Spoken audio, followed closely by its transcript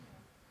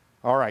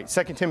All right,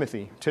 2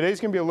 Timothy.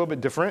 Today's going to be a little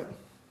bit different.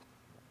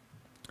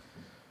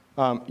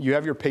 You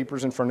have your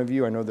papers in front of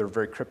you. I know they're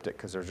very cryptic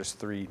because they're just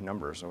 3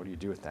 numbers. So what do you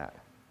do with that?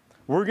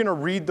 We're going to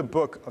read the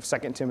book of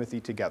 2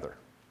 Timothy together.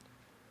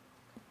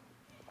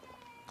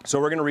 So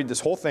we're going to read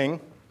this whole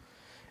thing.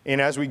 And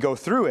as we go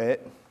through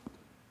it,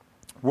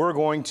 we're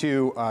going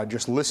to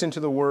just listen to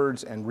the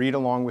words and read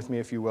along with me,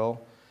 if you will.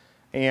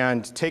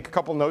 And take a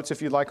couple notes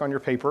if you'd like on your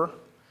paper.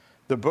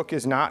 The book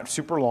is not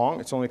super long.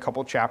 It's only a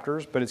couple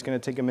chapters, but it's going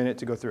to take a minute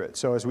to go through it.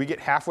 So as we get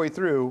halfway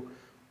through,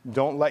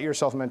 don't let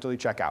yourself mentally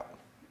check out.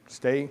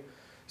 Stay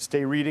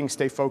reading,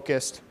 stay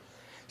focused,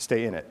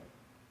 stay in it.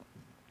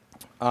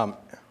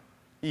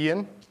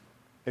 Ian,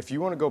 if you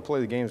want to go play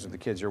the games with the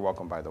kids, you're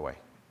welcome, by the way.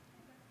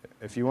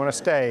 If you want to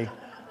stay,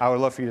 I would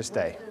love for you to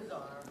stay.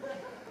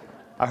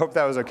 I hope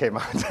that was okay,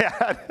 Mom and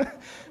Dad.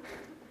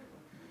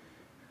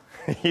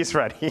 He's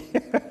ready.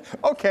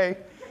 Okay.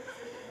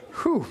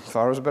 Whew,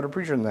 thought I was a better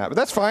preacher than that, but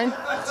that's fine.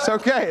 It's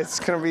okay. It's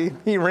going to be,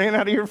 he ran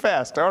out of here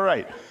fast. All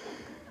right.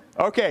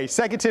 Okay,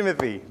 2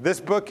 Timothy. This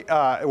book,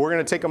 we're going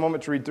to take a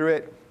moment to read through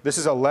it. This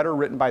is a letter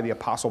written by the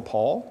Apostle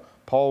Paul.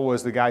 Paul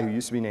was the guy who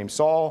used to be named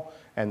Saul,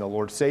 and the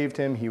Lord saved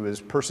him. He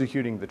was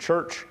persecuting the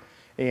church,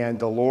 and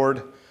the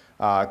Lord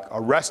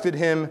arrested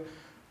him,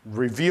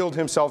 revealed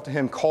himself to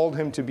him, called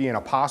him to be an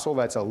apostle.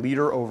 That's a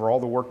leader over all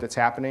the work that's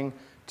happening,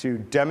 to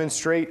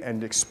demonstrate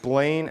and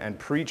explain and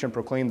preach and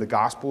proclaim the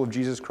gospel of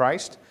Jesus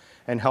Christ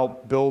and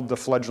help build the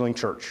fledgling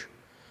church.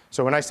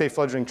 So when I say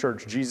fledgling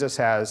church, Jesus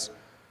has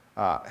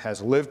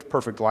lived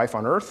perfect life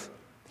on earth.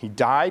 He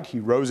died. He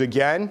rose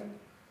again.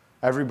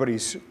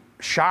 Everybody's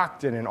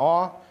shocked and in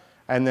awe.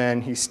 And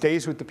then he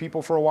stays with the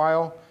people for a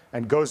while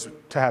and goes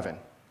to heaven.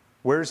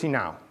 Where is he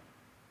now?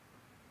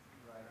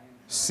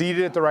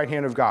 Seated at the right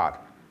hand of God,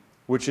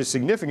 which is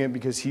significant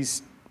because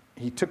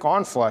he took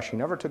on flesh. He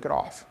never took it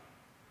off.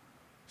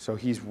 So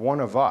he's one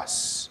of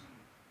us,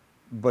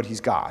 but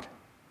he's God.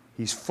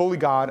 He's fully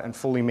God and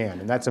fully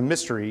man. And that's a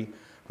mystery,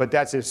 but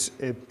that's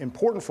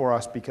important for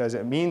us because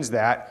it means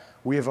that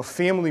we have a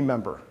family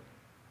member,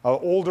 an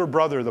older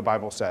brother, the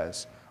Bible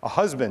says, a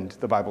husband,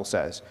 the Bible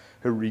says,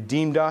 who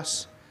redeemed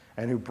us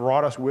and who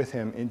brought us with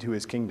him into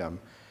his kingdom.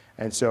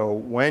 And so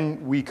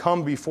when we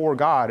come before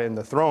God and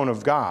the throne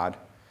of God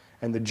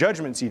and the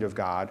judgment seat of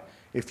God,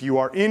 if you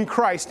are in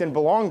Christ and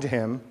belong to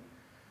him,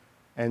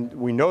 and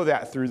we know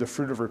that through the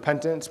fruit of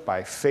repentance,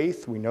 by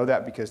faith. We know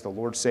that because the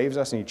Lord saves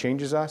us and he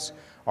changes us.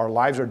 Our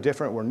lives are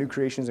different. We're new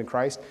creations in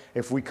Christ.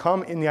 If we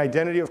come in the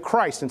identity of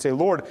Christ and say,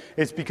 Lord,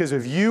 it's because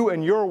of you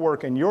and your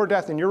work and your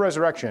death and your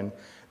resurrection,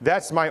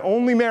 that's my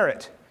only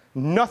merit,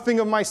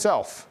 nothing of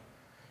myself,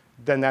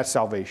 then that's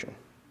salvation.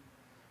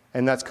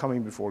 And that's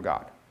coming before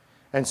God.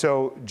 And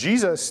so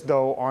Jesus,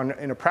 though,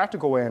 in a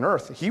practical way on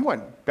earth, he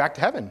went back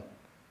to heaven.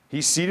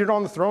 He's seated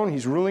on the throne.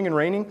 He's ruling and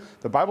reigning.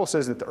 The Bible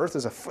says that the earth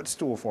is a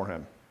footstool for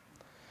him.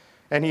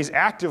 And he's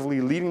actively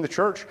leading the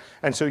church.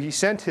 And so he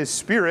sent his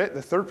Spirit,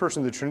 the third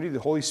person of the Trinity, the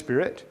Holy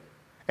Spirit.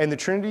 And the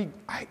Trinity,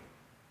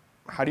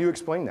 how do you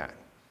explain that?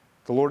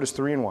 The Lord is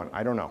 3 in 1.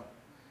 I don't know.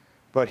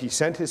 But he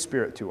sent his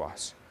Spirit to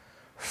us,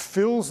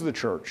 fills the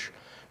church.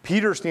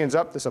 Peter stands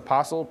up, this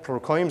apostle,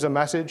 proclaims a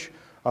message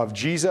of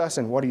Jesus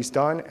and what he's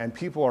done, and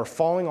people are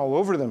falling all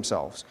over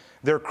themselves.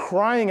 They're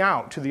crying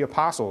out to the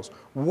apostles,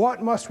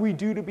 what must we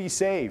do to be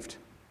saved?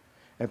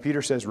 And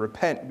Peter says,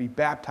 repent, be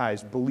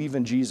baptized, believe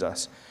in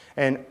Jesus.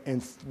 And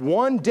in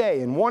one day,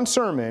 in one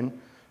sermon,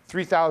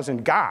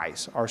 3,000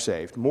 guys are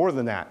saved. More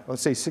than that,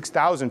 let's say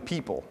 6,000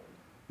 people,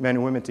 men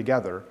and women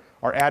together,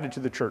 are added to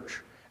the church.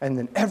 And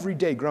then every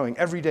day growing,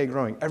 every day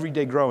growing, every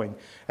day growing,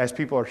 as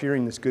people are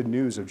hearing this good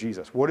news of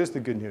Jesus. What is the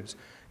good news?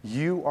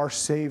 You are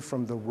saved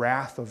from the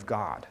wrath of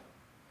God.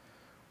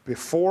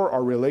 Before,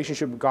 our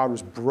relationship with God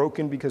was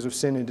broken because of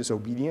sin and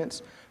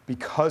disobedience.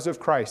 Because of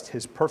Christ,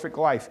 his perfect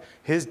life,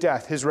 his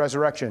death, his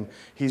resurrection,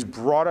 he's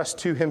brought us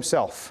to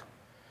himself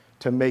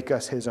to make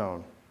us his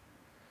own.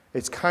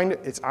 It's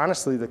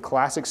honestly the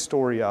classic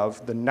story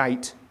of the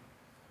knight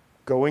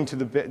going to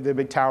the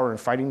big tower and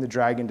fighting the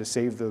dragon to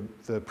save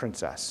the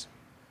princess.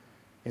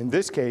 In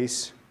this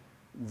case,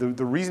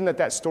 the reason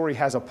that story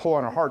has a pull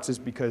on our hearts is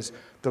because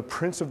the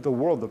Prince of the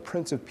world, the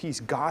Prince of Peace,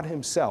 God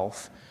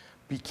himself,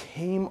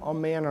 became a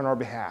man on our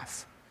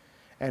behalf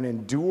and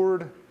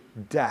endured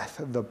death,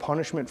 the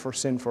punishment for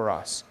sin for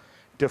us,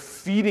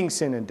 defeating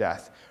sin and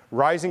death,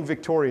 rising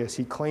victorious.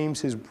 He claims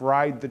his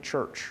bride, the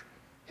church,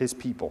 his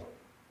people,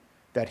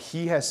 that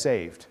he has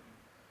saved.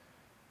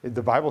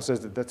 The Bible says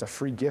that that's a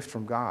free gift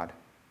from God,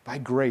 by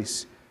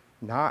grace,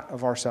 not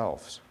of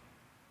ourselves.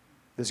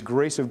 This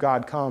grace of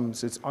God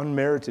comes, it's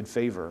unmerited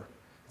favor.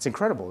 It's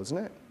incredible, isn't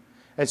it?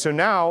 And so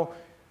now,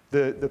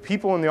 the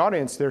people in the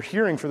audience, they're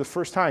hearing for the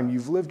first time,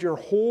 you've lived your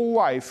whole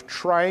life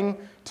trying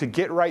to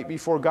get right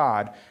before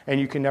God, and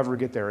you can never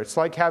get there. It's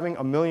like having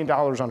 $1 million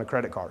on a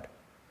credit card.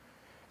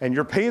 And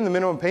you're paying the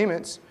minimum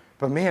payments,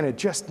 but man, it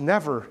just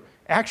never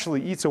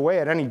actually eats away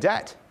at any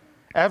debt.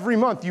 Every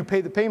month you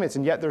pay the payments,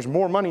 and yet there's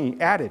more money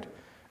added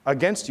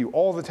against you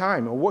all the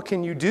time. And what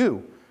can you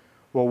do?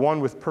 Well, one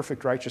with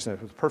perfect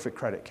righteousness, with perfect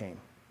credit came,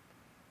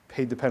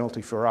 paid the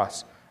penalty for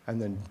us,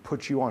 and then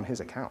put you on his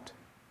account.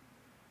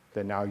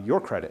 That now your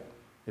credit,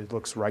 it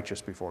looks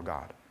righteous before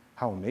God.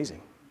 How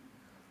amazing.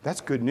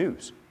 That's good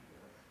news.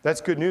 That's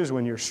good news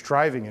when you're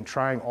striving and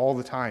trying all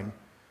the time.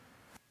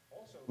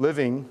 Also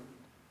living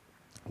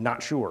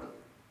not sure.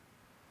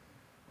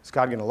 Is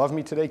God going to love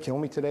me today, kill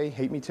me today,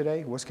 hate me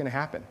today? What's going to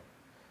happen?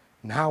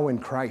 Now in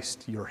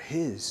Christ, you're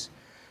his,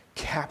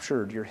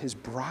 captured, you're his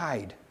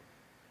bride,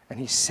 and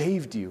he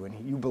saved you,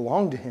 and you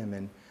belong to him,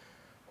 and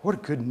what a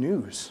good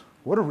news.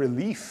 What a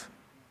relief.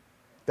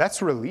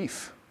 That's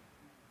relief.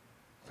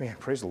 Man,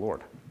 praise the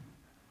Lord.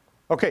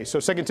 Okay, so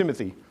 2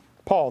 Timothy,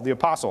 Paul, the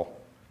apostle,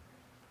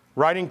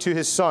 writing to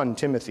his son,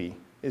 Timothy,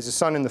 is a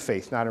son in the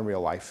faith, not in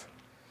real life.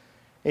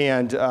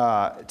 And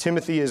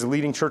Timothy is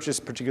leading churches,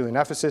 particularly in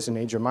Ephesus and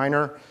Asia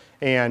Minor,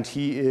 and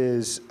he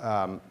is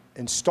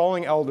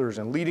installing elders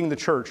and leading the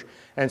church.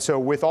 And so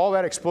with all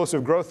that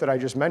explosive growth that I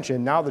just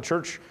mentioned, now the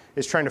church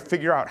is trying to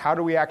figure out, how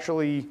do we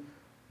actually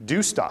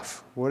do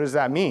stuff? What does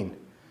that mean?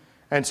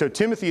 And so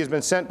Timothy has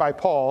been sent by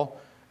Paul,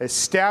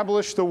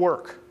 establish the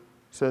work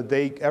so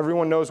that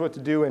everyone knows what to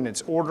do, and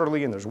it's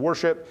orderly, and there's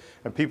worship,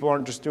 and people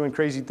aren't just doing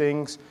crazy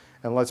things,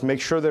 and let's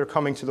make sure they're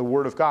coming to the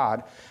Word of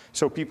God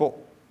so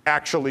people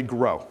actually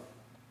grow.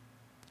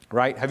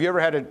 Right? Have you ever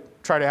had to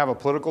try to have a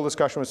political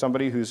discussion with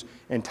somebody whose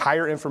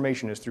entire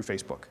information is through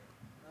Facebook?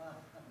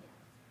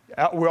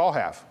 We all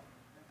have.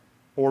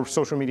 Or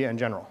social media in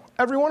general.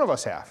 Every one of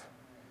us have.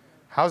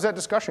 How's that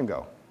discussion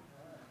go?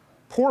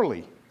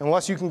 Poorly,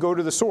 unless you can go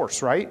to the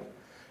source, right?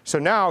 So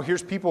now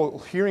here's people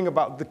hearing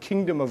about the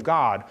kingdom of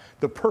God,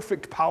 the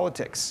perfect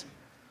politics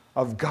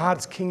of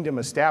God's kingdom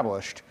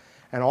established,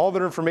 and all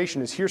their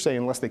information is hearsay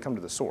unless they come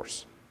to the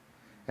source.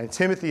 And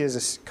Timothy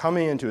is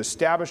coming in to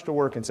establish the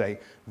work and say,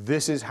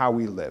 this is how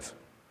we live.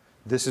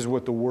 This is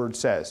what the Word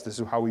says. This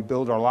is how we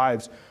build our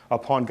lives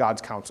upon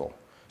God's counsel.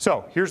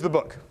 So here's the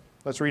book.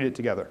 Let's read it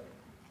together.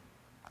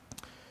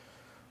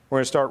 We're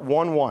going to start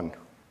 1:1.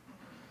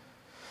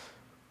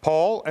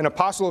 Paul, an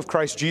apostle of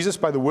Christ Jesus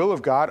by the will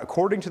of God,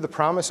 according to the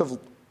promise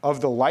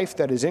of the life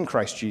that is in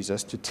Christ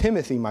Jesus, to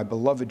Timothy, my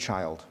beloved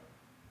child,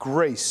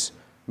 grace,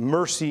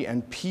 mercy,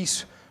 and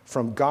peace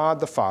from God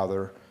the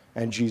Father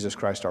and Jesus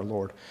Christ our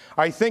Lord.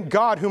 I thank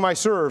God whom I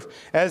serve,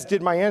 as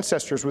did my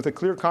ancestors, with a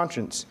clear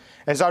conscience,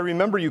 as I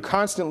remember you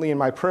constantly in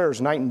my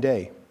prayers night and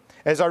day.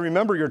 As I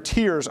remember your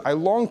tears, I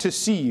long to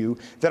see you,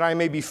 that I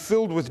may be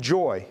filled with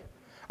joy.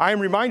 I am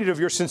reminded of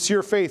your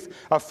sincere faith,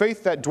 a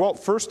faith that dwelt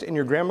first in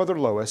your grandmother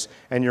Lois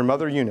and your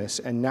mother Eunice,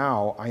 and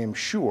now, I am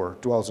sure,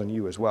 dwells in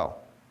you as well.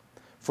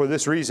 For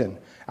this reason,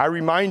 I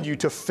remind you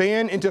to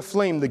fan into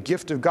flame the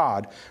gift of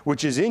God,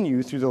 which is in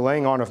you through the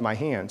laying on of my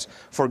hands.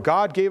 For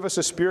God gave us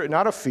a spirit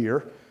not of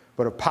fear,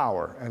 but of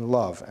power and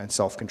love and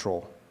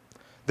self-control.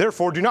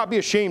 Therefore, do not be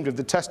ashamed of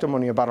the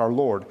testimony about our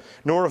Lord,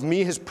 nor of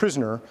me his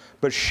prisoner,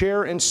 but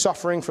share in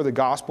suffering for the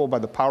gospel by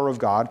the power of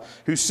God,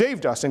 who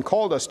saved us and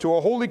called us to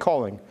a holy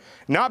calling,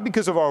 not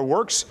because of our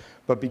works,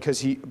 but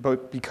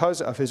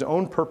because of his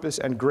own purpose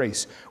and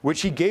grace,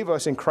 which he gave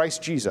us in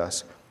Christ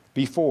Jesus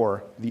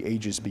before the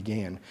ages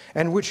began,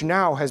 and which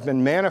now has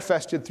been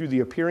manifested through the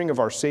appearing of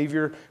our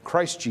Savior,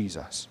 Christ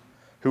Jesus,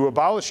 who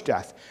abolished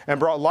death and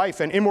brought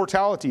life and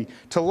immortality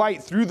to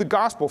light through the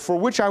gospel, for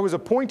which I was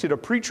appointed a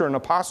preacher, an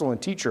apostle,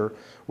 and teacher,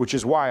 which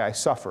is why I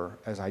suffer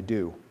as I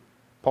do.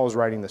 Paul's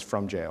writing this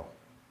from jail.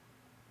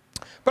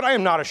 But I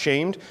am not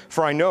ashamed,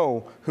 for I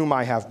know whom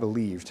I have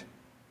believed.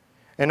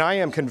 And I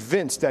am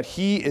convinced that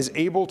he is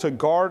able to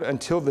guard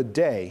until the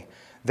day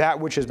that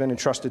which has been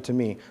entrusted to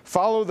me.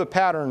 Follow the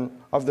pattern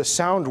of the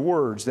sound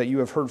words that you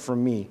have heard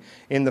from me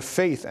in the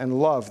faith and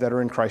love that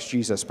are in Christ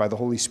Jesus by the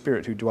Holy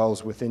Spirit who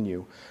dwells within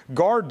you.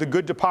 Guard the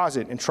good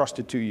deposit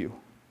entrusted to you.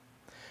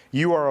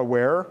 You are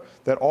aware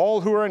that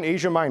all who are in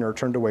Asia Minor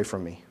turned away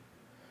from me.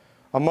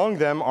 Among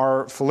them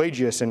are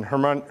Pelagius and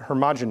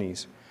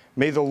Hermogenes.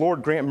 May the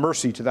Lord grant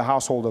mercy to the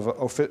household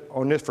of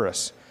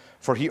Onesiphorus,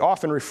 for he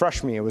often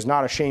refreshed me and was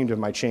not ashamed of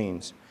my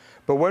chains.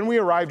 But when we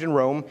arrived in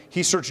Rome,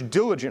 he searched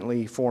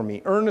diligently for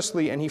me,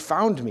 earnestly, and he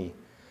found me.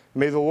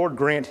 May the Lord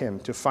grant him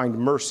to find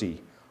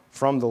mercy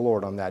from the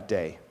Lord on that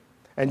day.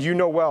 And you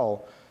know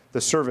well the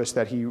service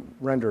that he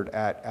rendered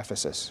at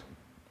Ephesus.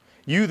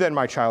 You then,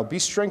 my child, be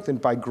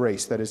strengthened by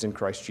grace that is in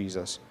Christ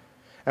Jesus.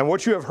 And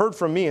what you have heard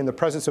from me in the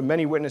presence of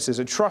many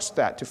witnesses, entrust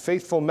that to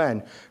faithful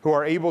men who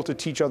are able to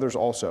teach others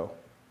also.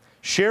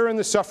 Share in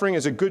the suffering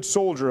as a good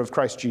soldier of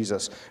Christ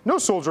Jesus. No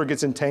soldier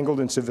gets entangled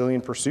in civilian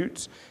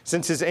pursuits,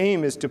 since his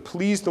aim is to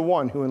please the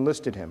one who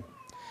enlisted him.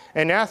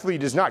 An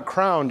athlete is not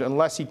crowned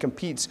unless he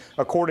competes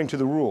according to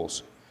the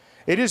rules.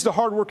 It is the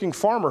hardworking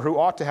farmer who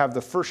ought to have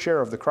the first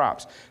share of the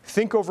crops.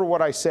 Think over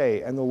what I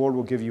say, and the Lord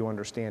will give you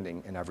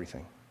understanding in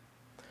everything.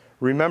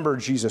 Remember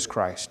Jesus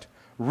Christ,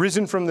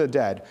 risen from the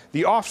dead,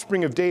 the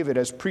offspring of David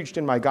as preached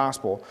in my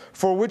gospel,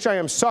 for which I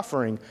am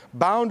suffering,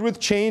 bound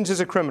with chains as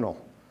a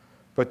criminal.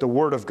 But the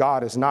word of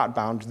God is not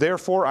bound.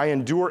 Therefore, I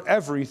endure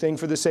everything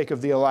for the sake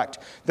of the elect,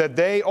 that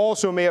they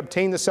also may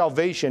obtain the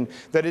salvation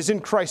that is in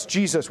Christ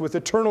Jesus with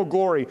eternal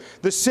glory.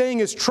 The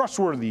saying is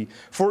trustworthy,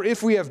 for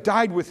if we have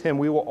died with him,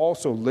 we will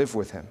also live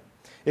with him.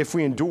 If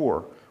we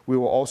endure, we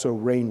will also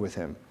reign with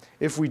him.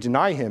 If we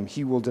deny him,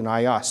 he will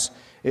deny us.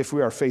 If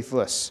we are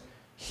faithless,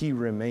 he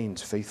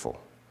remains faithful,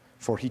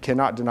 for he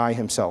cannot deny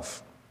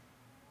himself.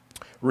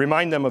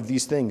 Remind them of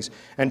these things,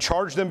 and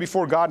charge them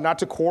before God not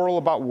to quarrel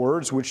about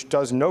words, which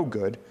does no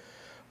good,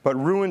 but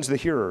ruins the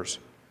hearers.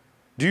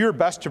 Do your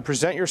best to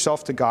present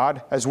yourself to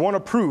God as one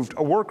approved,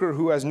 a worker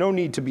who has no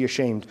need to be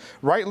ashamed,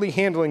 rightly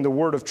handling the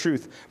word of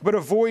truth, but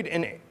avoid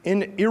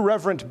an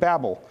irreverent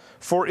babble,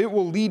 for it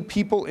will lead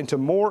people into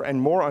more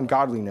and more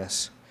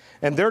ungodliness,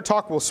 and their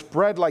talk will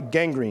spread like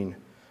gangrene.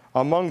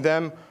 Among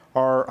them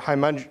are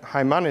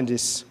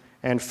Hymenaeus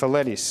and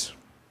Philetus.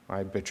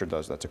 I butchered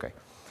those, that's okay.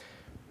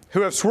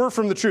 Who have swerved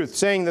from the truth,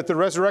 saying that the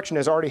resurrection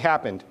has already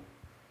happened.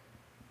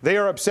 They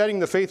are upsetting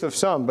the faith of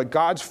some, but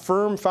God's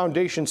firm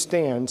foundation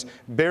stands,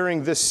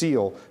 bearing this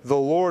seal: the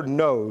Lord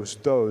knows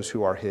those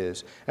who are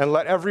his. And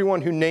let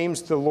everyone who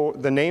names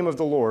the name of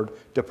the Lord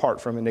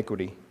depart from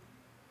iniquity.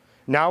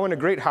 Now in a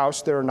great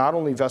house there are not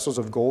only vessels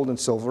of gold and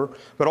silver,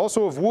 but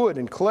also of wood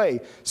and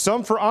clay,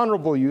 some for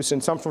honorable use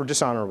and some for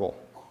dishonorable.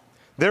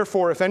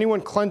 Therefore, if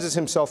anyone cleanses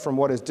himself from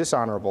what is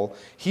dishonorable,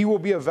 he will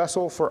be a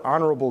vessel for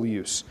honorable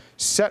use,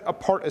 set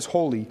apart as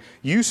holy,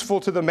 useful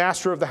to the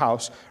master of the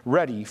house,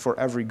 ready for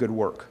every good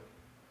work.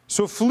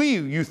 So flee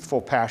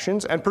youthful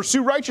passions and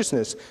pursue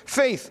righteousness,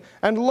 faith,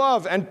 and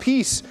love, and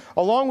peace,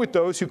 along with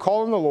those who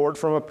call on the Lord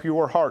from a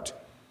pure heart.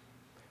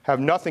 Have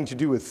nothing to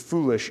do with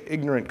foolish,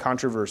 ignorant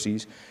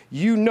controversies.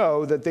 You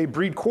know that they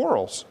breed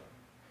quarrels.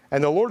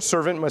 And the Lord's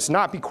servant must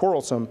not be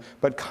quarrelsome,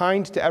 but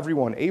kind to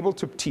everyone, able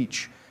to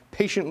teach,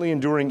 patiently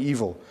enduring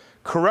evil,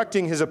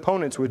 correcting his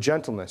opponents with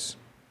gentleness.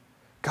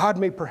 God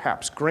may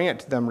perhaps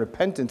grant them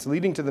repentance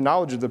leading to the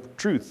knowledge of the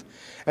truth,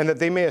 and that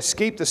they may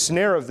escape the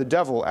snare of the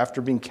devil after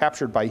being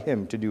captured by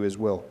him to do his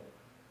will.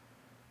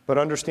 But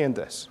understand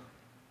this: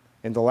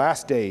 in the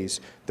last days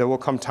there will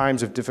come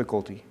times of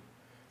difficulty,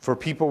 for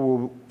people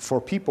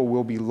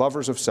will be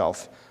lovers of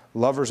self,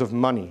 lovers of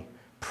money,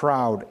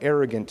 proud,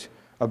 arrogant,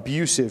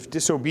 abusive,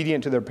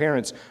 disobedient to their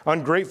parents,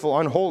 ungrateful,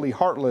 unholy,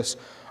 heartless,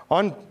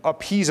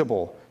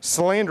 unappeasable,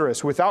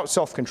 slanderous, without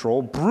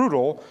self-control,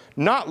 brutal,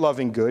 not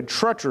loving good,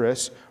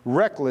 treacherous,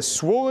 reckless,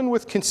 swollen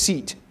with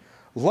conceit,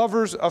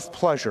 lovers of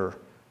pleasure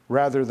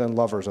rather than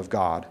lovers of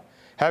God,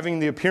 having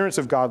the appearance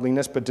of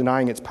godliness but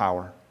denying its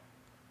power.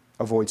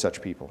 Avoid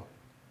such people.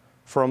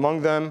 For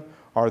among them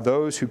are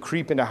those who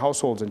creep into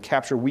households and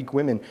capture weak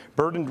women,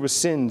 burdened with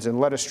sins and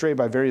led astray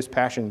by various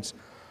passions,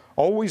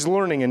 always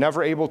learning and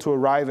never able to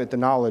arrive at the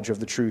knowledge of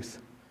the truth.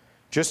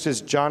 Just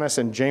as Jannes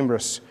and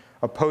Jambres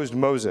opposed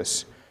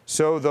Moses,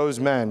 so those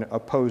men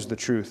opposed the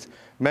truth,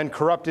 men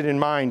corrupted in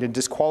mind and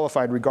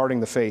disqualified regarding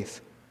the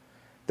faith.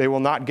 They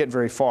will not get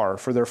very far,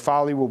 for their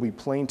folly will be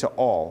plain to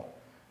all,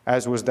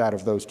 as was that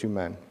of those two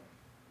men.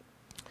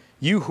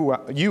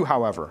 You,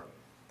 however,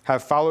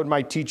 have followed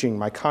my teaching,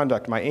 my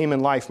conduct, my aim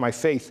in life, my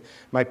faith,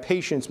 my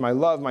patience, my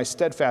love, my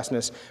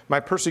steadfastness, my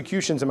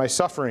persecutions and my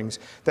sufferings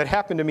that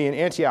happened to me in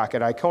Antioch,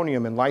 at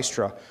Iconium, and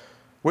Lystra,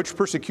 which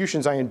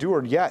persecutions I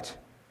endured, yet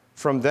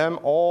from them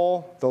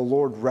all the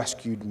Lord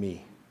rescued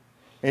me.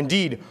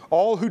 Indeed,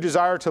 all who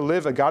desire to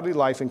live a godly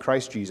life in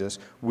Christ Jesus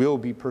will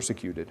be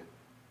persecuted,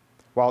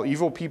 while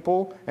evil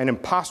people and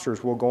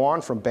impostors will go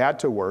on from bad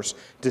to worse,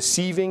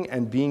 deceiving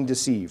and being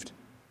deceived.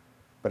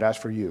 But as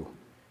for you,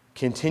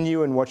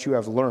 continue in what you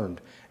have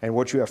learned and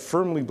what you have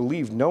firmly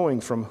believed,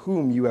 knowing from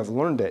whom you have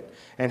learned it,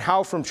 and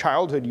how from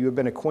childhood you have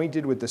been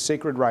acquainted with the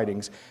sacred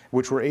writings,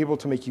 which were able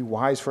to make you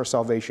wise for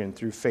salvation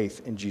through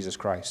faith in Jesus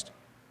Christ.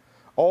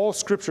 All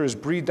Scripture is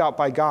breathed out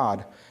by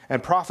God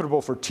and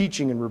profitable for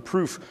teaching and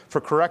reproof,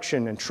 for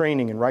correction and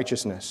training in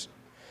righteousness,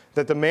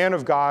 that the man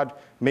of God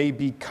may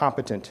be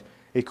competent,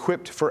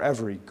 equipped for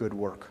every good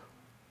work.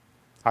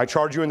 I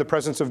charge you in the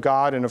presence of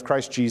God and of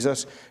Christ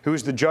Jesus, who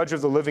is the judge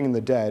of the living and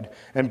the dead,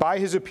 and by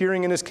his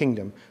appearing in his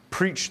kingdom,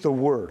 preach the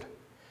word.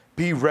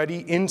 Be ready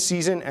in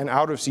season and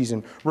out of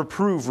season.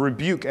 Reprove,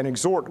 rebuke, and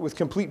exhort with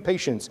complete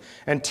patience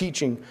and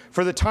teaching.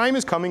 For the time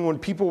is coming when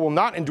people will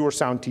not endure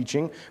sound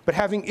teaching, but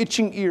having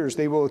itching ears,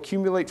 they will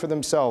accumulate for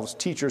themselves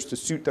teachers to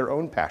suit their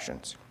own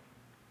passions.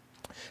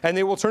 And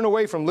they will turn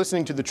away from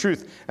listening to the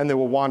truth, and they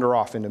will wander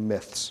off into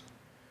myths.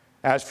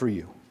 As for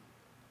you,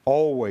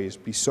 always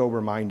be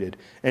sober-minded,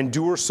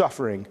 endure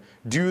suffering,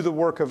 do the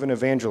work of an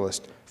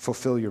evangelist,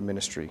 fulfill your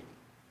ministry.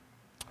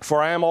 For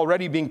I am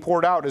already being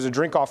poured out as a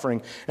drink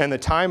offering, and the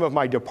time of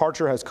my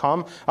departure has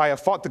come. I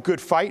have fought the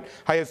good fight.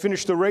 I have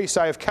finished the race.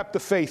 I have kept the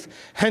faith.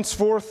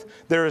 Henceforth,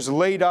 there is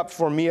laid up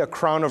for me a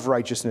crown of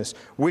righteousness,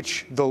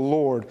 which the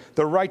Lord,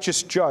 the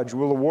righteous judge,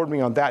 will award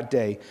me on that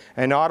day,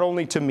 and not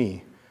only to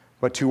me,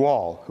 but to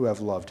all who have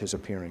loved his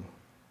appearing.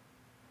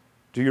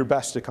 Do your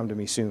best to come to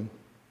me soon.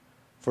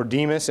 For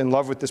Demas, in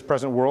love with this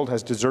present world,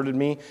 has deserted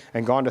me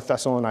and gone to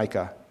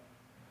Thessalonica.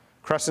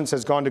 Crescens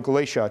has gone to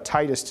Galatia,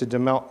 Titus to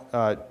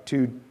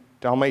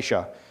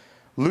Dalmatia.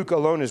 Luke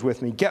alone is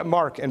with me. Get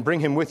Mark and bring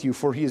him with you,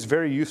 for he is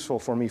very useful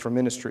for me for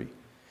ministry.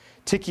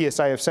 Tychicus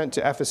I have sent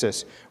to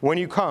Ephesus. When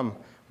you come,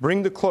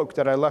 bring the cloak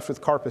that I left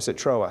with Carpus at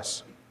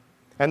Troas,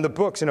 and the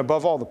books, and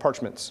above all the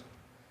parchments.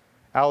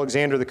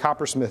 Alexander the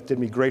coppersmith did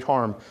me great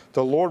harm.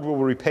 The Lord will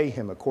repay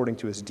him according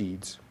to his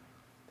deeds.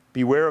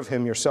 Beware of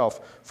him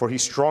yourself, for he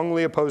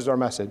strongly opposed our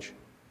message.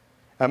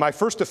 At my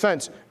first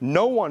offense,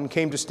 no one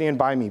came to stand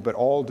by me, but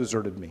all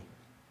deserted me.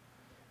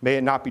 May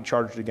it not be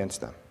charged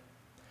against them.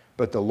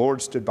 But the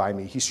Lord stood by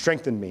me. He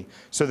strengthened me,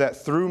 so that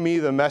through me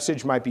the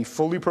message might be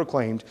fully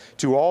proclaimed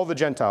to all the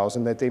Gentiles,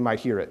 and that they might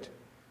hear it.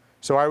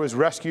 So I was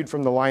rescued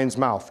from the lion's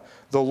mouth.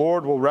 The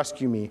Lord will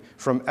rescue me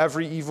from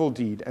every evil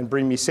deed and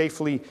bring me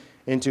safely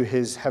into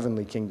his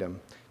heavenly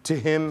kingdom. To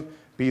him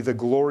be the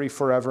glory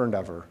forever and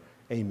ever.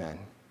 Amen.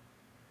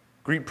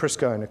 Greet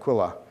Prisca and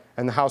Aquila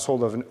and the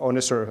household of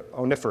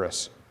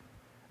Onesiphorus.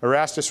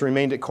 Erastus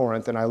remained at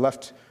Corinth, and I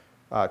left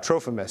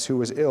Trophimus, who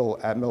was ill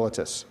at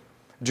Miletus.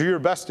 Do your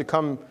best to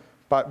come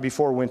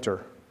before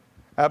winter.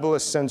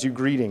 Ebalus sends you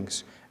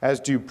greetings, as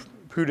do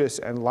Pudus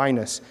and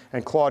Linus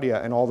and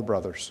Claudia and all the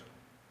brothers.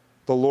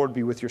 The Lord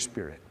be with your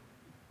spirit.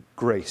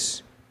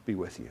 Grace be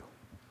with you.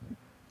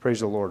 Praise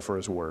the Lord for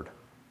his word.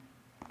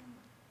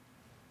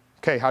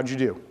 Okay, how'd you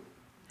do?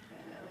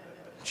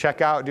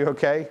 Check out, do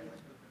okay?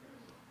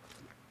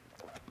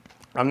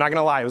 I'm not going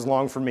to lie, it was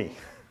long for me.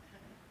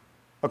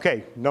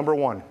 Okay, number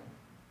one.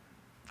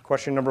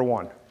 Question number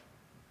one.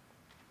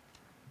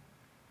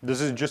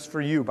 This is just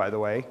for you, by the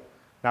way,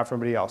 not for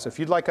anybody else. If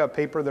you'd like a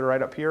paper, they're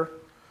right up here.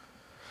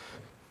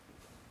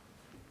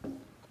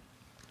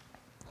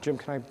 Jim,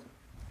 can I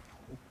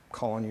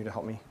call on you to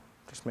help me?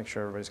 Just make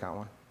sure everybody's got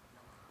one.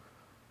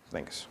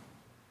 Thanks.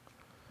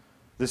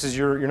 This is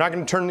you're not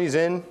going to turn these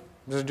in.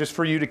 This is just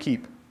for you to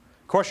keep.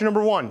 Question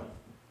number one.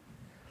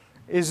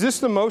 Is this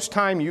the most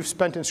time you've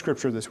spent in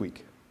Scripture this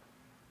week?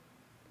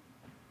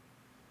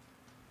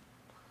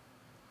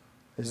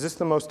 Is this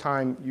the most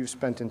time you've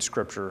spent in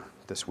Scripture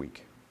this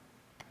week?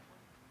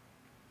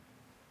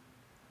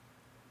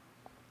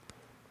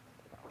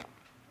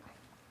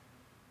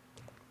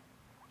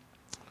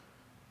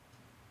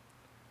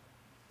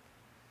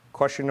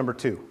 Question number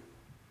two.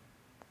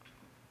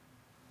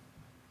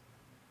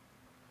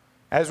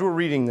 As we're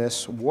reading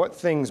this, what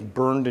things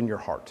burned in your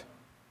heart?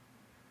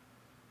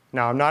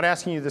 Now, I'm not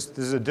asking you this.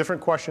 This is a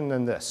different question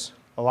than this.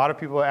 A lot of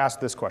people ask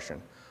this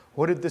question.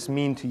 What did this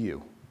mean to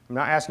you? I'm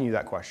not asking you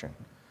that question.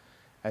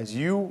 As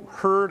you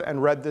heard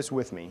and read this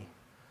with me,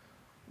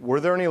 were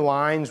there any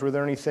lines, were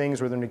there any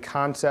things, were there any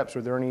concepts,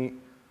 were there any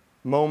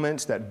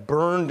moments that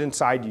burned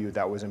inside you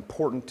that was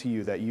important to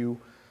you, that you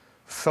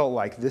felt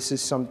like this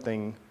is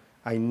something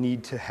I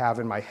need to have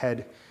in my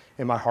head,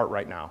 in my heart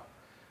right now?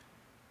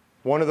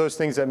 One of those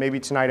things that maybe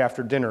tonight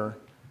after dinner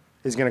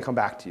is going to come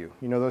back to you.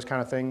 You know those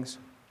kind of things?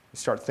 You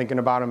start thinking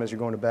about them as you're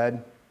going to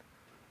bed.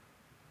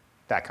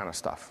 That kind of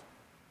stuff.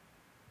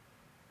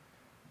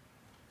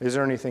 Is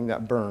there anything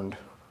that burned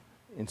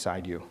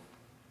inside you?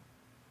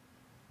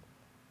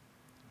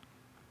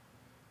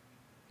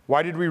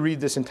 Why did we read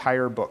this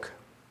entire book?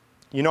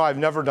 You know, I've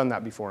never done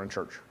that before in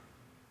church.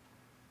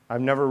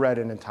 I've never read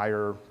an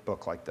entire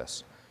book like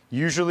this.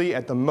 Usually,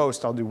 at the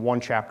most, I'll do one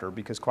chapter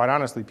because, quite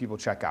honestly, people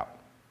check out.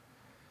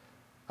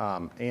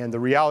 And the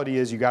reality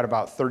is you got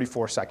about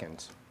 34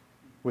 seconds.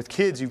 With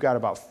kids, you've got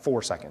about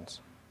 4 seconds.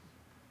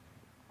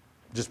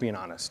 Just being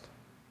honest.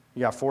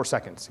 You got 4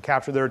 seconds to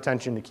capture their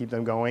attention, to keep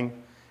them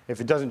going.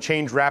 If it doesn't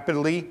change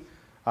rapidly,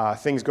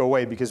 things go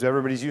away because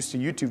everybody's used to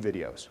YouTube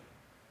videos.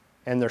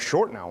 And they're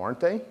short now, aren't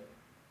they?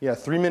 Yeah,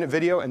 3-minute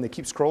video and they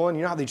keep scrolling.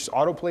 You know how they just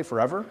autoplay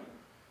forever?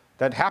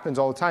 That happens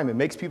all the time. It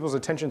makes people's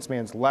attention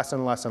spans less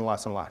and less and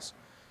less and less.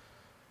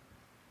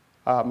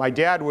 My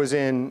dad was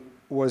in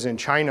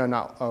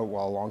China a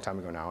long time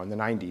ago now, in the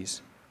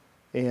 90s.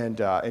 And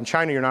in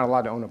China, you're not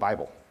allowed to own a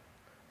Bible.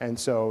 And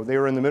so they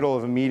were in the middle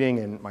of a meeting,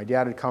 and my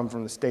dad had come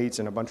from the States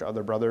and a bunch of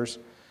other brothers.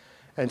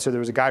 And so there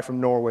was a guy from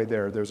Norway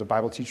there. There's a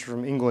Bible teacher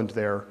from England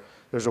there.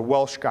 There's a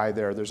Welsh guy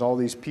there. There's all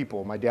these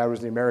people. My dad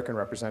was the American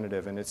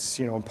representative, and it's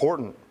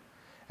important.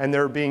 And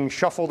they're being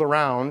shuffled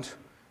around.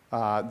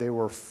 They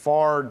were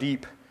far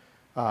deep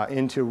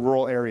into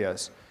rural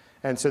areas.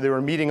 And so they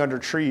were meeting under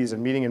trees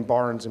and meeting in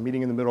barns and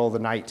meeting in the middle of the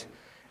night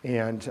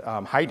and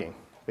hiding,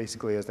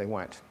 basically, as they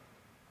went.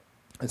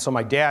 And so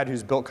my dad,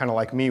 who's built kind of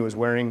like me, was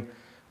wearing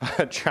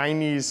a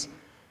Chinese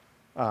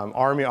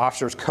army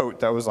officer's coat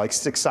that was like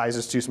 6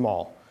 sizes too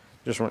small.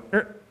 Just went,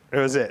 it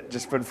was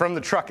it. But from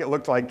the truck, it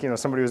looked like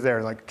somebody was there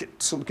and like,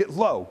 get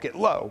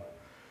low.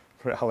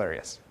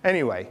 Hilarious.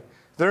 Anyway,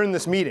 they're in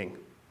this meeting,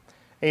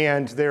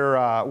 and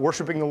they're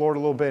worshiping the Lord a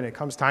little bit, and it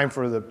comes time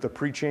for the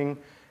preaching,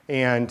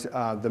 and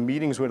the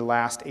meetings would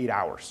last 8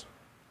 hours.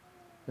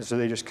 And so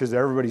they just, because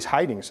everybody's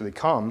hiding, so they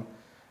come,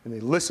 and they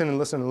listen and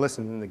listen and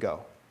listen, and then they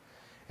go.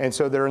 And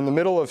so they're in the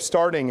middle of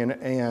starting,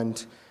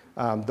 and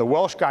the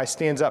Welsh guy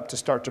stands up to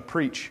start to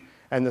preach,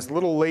 and this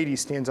little lady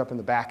stands up in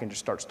the back and just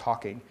starts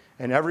talking.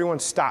 And everyone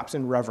stops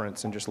in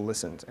reverence and just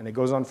listens, and it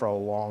goes on for a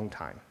long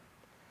time.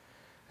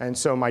 And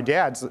so my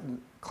dad's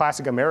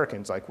classic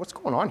American's like, what's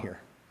going on here?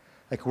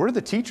 Like, we're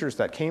the teachers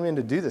that came in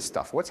to do this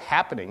stuff. What's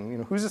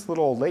happening? Who's this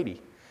little old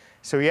lady?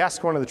 So he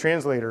asked one of the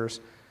translators,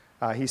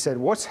 he said,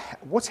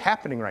 what's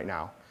happening right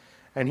now?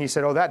 And he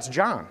said, oh, that's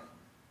John.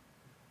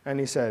 And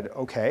he said,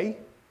 okay.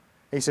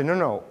 And he said,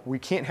 no, we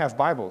can't have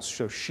Bibles.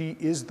 So she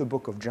is the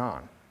book of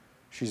John.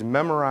 She's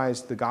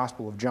memorized the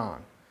Gospel of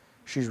John.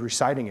 She's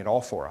reciting it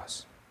all for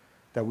us,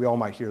 that we all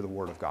might hear the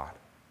word of God.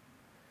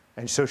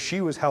 And so she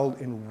was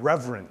held in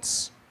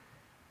reverence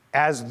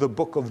as the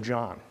book of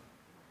John,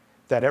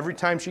 that every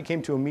time she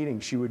came to a meeting,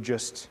 she would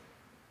just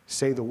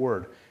say the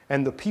word.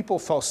 And the people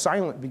fell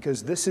silent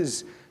because this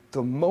is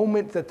the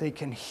moment that they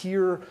can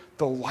hear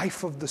the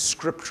life of the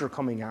Scripture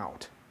coming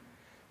out,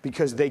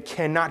 because they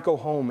cannot go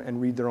home and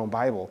read their own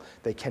Bible.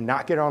 They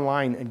cannot get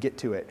online and get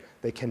to it.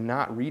 They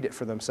cannot read it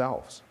for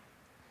themselves.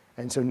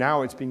 And so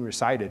now it's being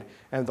recited.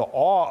 And the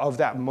awe of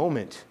that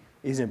moment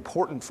is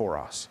important for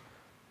us.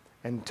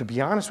 And to be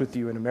honest with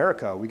you, in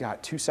America, we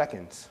got 2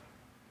 seconds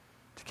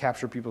to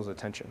capture people's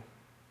attention.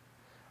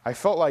 I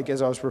felt like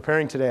as I was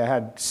preparing today, I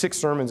had 6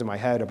 sermons in my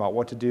head about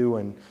what to do,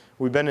 and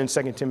we've been in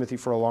 2 Timothy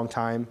for a long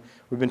time.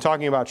 We've been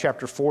talking about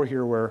chapter 4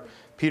 here, where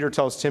Peter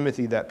tells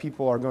Timothy that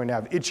people are going to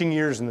have itching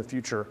ears in the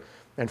future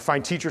and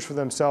find teachers for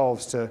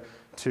themselves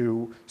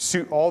to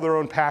suit all their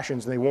own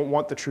passions, and they won't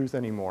want the truth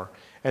anymore.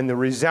 And the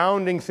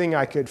resounding thing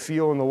I could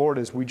feel in the Lord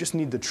is we just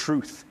need the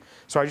truth.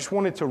 So I just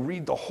wanted to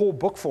read the whole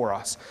book for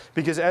us,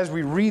 because as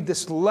we read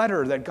this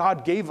letter that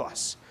God gave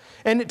us,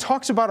 and it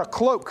talks about a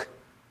cloak.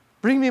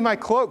 Bring me my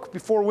cloak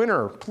before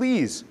winter,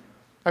 please.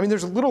 I mean,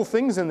 there's little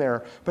things in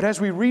there, but as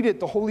we read it,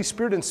 the Holy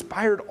Spirit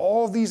inspired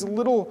all these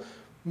little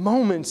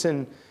moments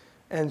and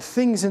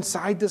things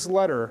inside this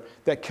letter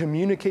that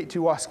communicate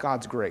to us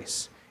God's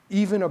grace,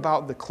 even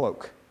about the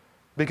cloak.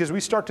 Because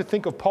we start to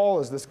think of Paul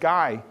as this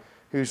guy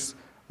who's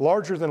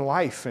larger than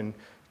life and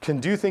can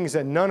do things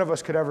that none of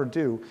us could ever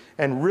do.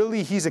 And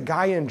really, he's a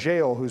guy in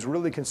jail who's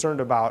really concerned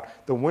about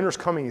the winter's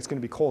coming, it's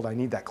going to be cold, I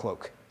need that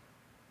cloak.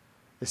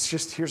 It's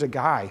just, here's a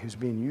guy who's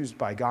being used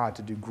by God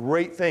to do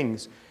great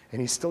things, and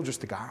he's still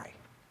just a guy.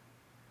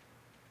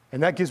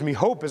 And that gives me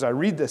hope as I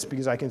read this,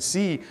 because I can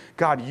see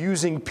God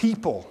using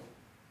people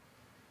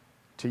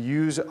to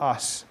use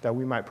us that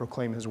we might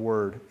proclaim his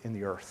word in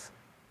the earth.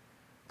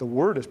 The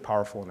word is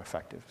powerful and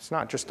effective. It's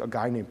not just a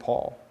guy named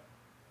Paul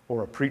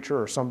or a preacher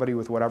or somebody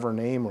with whatever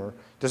name, or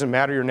it doesn't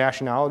matter your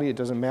nationality, it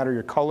doesn't matter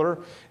your color,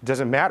 it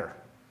doesn't matter.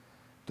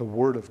 The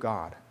word of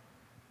God,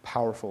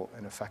 powerful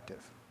and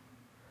effective.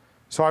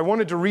 So I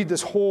wanted to read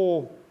this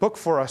whole book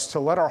for us to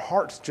let our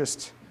hearts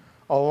just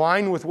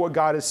align with what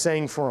God is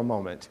saying for a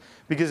moment.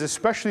 Because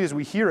especially as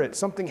we hear it,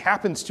 something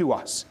happens to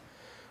us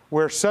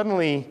where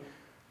suddenly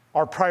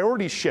our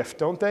priorities shift,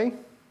 don't they?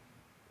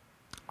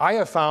 I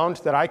have found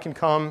that I can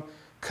come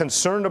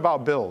concerned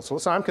about bills. So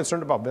listen, I'm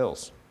concerned about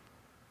bills.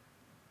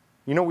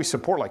 You know, we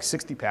support like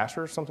 60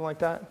 pastors, something like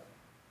that,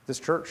 this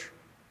church.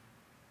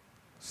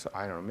 So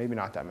I don't know, maybe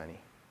not that many.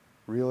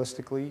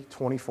 Realistically,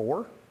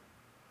 24?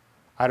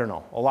 I don't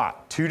know, a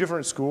lot. 2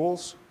 different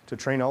schools to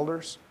train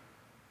elders.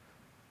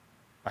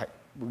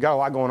 We've got a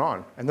lot going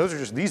on. And those are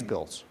just these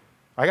bills.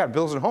 I got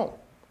bills at home,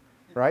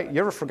 right?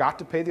 You ever forgot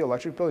to pay the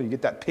electric bill? You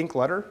get that pink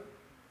letter?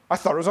 I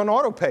thought it was on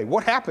auto pay.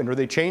 What happened? Or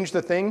they changed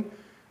the thing?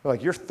 They're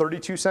like, you're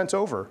 32 cents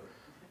over.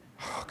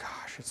 Oh,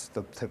 gosh, it's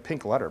the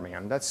pink letter,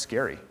 man. That's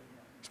scary.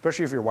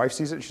 Especially if your wife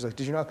sees it. She's like,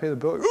 did you not pay the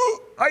bill?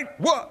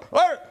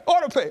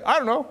 Auto pay. I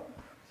don't know.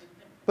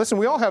 Listen,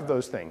 we all have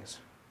those things.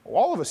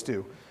 All of us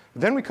do.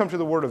 Then we come to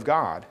the Word of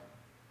God.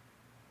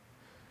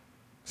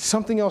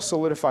 Something else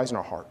solidifies in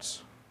our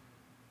hearts.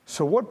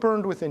 So what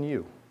burned within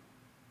you?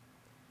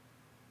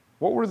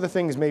 What were the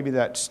things maybe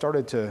that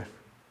started to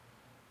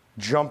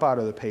jump out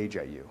of the page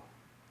at you?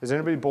 Is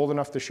anybody bold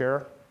enough to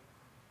share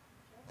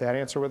that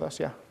answer with us?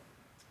 Yeah.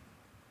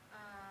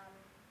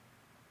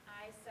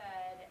 I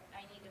said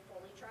I need to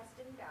fully trust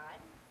in God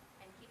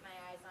and keep my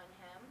eyes on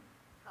him,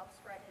 help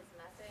spread his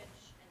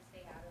message, and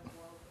stay out of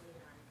worldly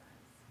nonsense.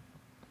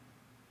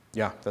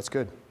 Yeah, that's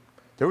good.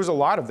 There was a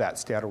lot of that,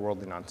 stay out of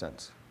worldly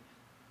nonsense.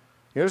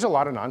 You know, there's a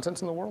lot of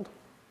nonsense in the world.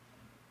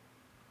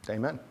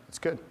 Amen. That's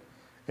good.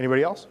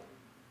 Anybody else?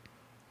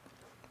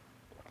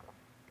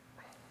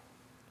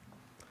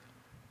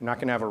 I'm not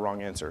going to have a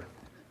wrong answer.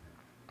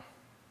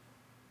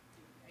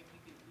 You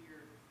can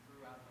hear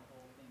throughout the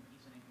whole thing,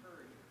 he's an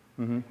encourager.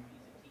 Mm-hmm.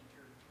 He's a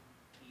teacher.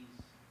 He's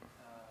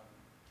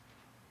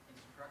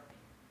instructing.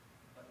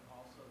 But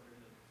also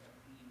there's a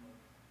theme of,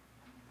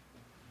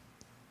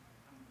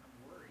 I'm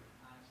worried,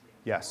 honestly.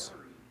 Yes.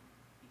 Worried.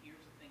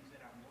 Here's the things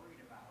that I'm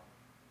worried about.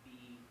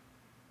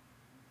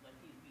 Let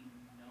these be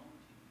known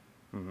to you.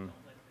 Mm-hmm.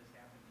 Don't let this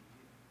happen to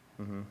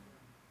you. Mm-hmm.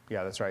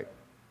 Yeah, that's right.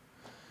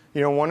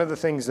 You know, one of the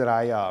things that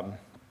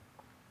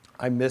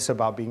I miss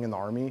about being in the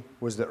Army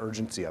was the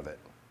urgency of it.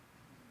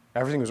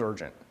 Everything was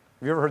urgent.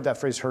 Have you ever heard that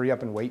phrase, hurry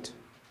up and wait?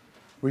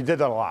 We did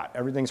that a lot.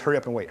 Everything's hurry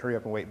up and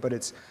wait.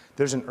 But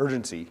there's an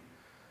urgency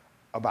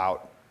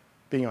about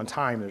being on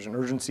time. There's an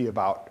urgency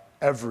about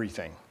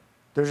everything.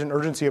 There's an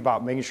urgency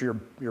about making sure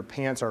your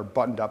pants are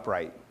buttoned up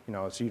right, you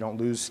know, so you don't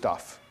lose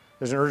stuff.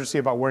 There's an urgency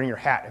about wearing your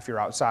hat if you're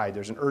outside.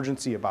 There's an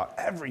urgency about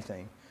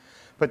everything.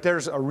 But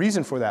there's a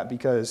reason for that,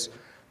 because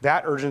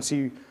that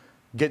urgency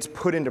gets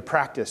put into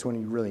practice when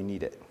you really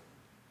need it.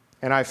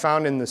 And I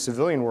found in the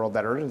civilian world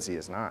that urgency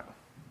is not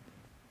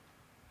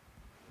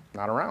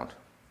around.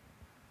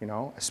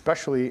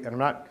 especially, and I'm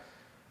not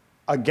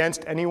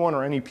against anyone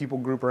or any people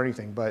group or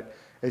anything, but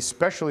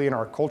especially in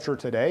our culture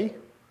today,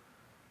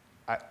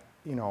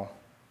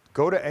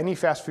 go to any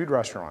fast food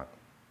restaurant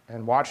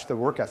and watch the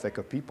work ethic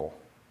of people.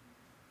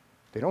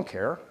 They don't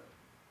care.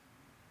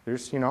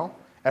 There's,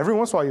 every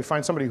once in a while you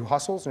find somebody who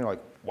hustles and you're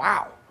like,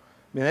 wow,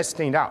 that's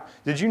stained out.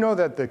 Did you know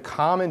that the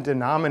common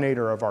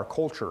denominator of our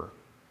culture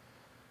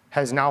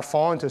has now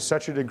fallen to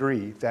such a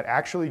degree that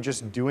actually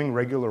just doing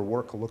regular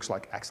work looks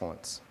like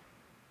excellence?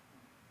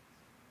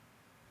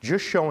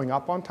 Just showing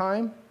up on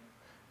time,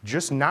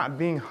 just not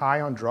being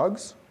high on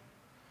drugs,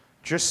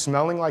 just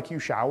smelling like you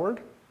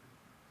showered,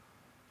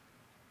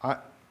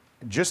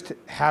 just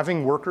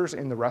having workers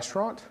in the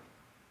restaurant.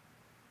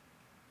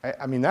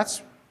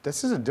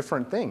 This is a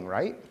different thing,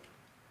 right?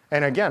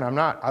 And again,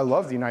 I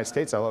love the United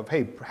States.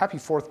 Hey, happy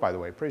 4th, by the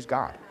way. Praise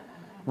God.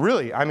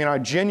 Really, I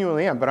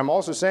genuinely am. But I'm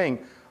also saying,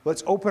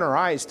 let's open our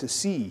eyes to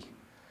see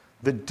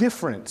the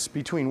difference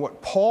between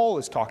what Paul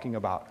is talking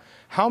about.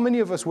 How many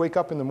of us wake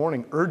up in the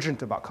morning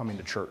urgent about coming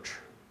to church?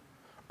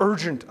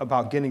 Urgent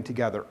about getting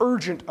together,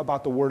 urgent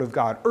about the Word of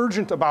God,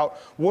 urgent about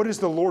what is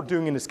the Lord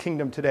doing in His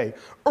kingdom today,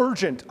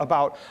 urgent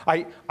about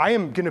I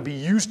am going to be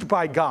used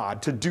by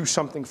God to do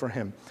something for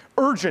Him,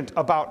 urgent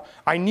about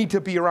I need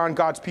to be around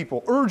God's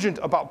people, urgent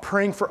about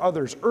praying for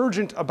others,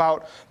 urgent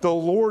about the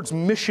Lord's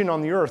mission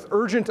on the earth,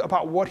 urgent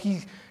about what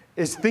He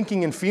is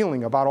thinking and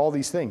feeling about all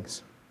these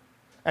things.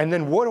 And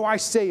then what do I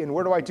say and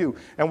what do I do?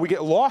 And we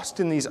get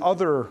lost in these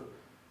other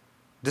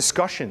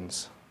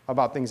discussions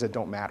about things that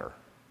don't matter.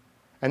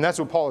 And that's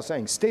what Paul is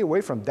saying. Stay away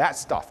from that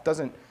stuff.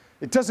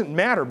 It doesn't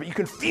matter, but you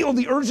can feel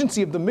the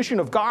urgency of the mission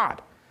of God.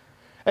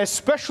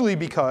 Especially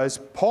because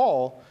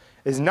Paul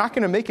is not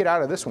going to make it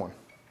out of this one.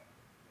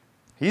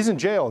 He's in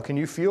jail. Can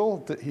you feel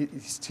that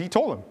he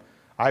told him,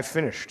 I've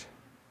finished.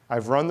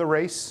 I've run the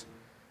race.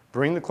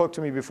 Bring the cloak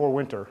to me before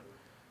winter.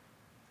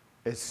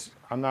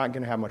 I'm not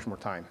going to have much more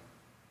time.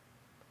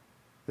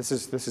 This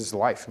is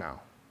life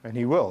now. And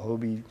he will.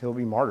 He'll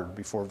be martyred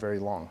before very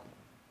long.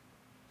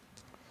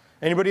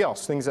 Anybody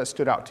else? Things that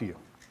stood out to you?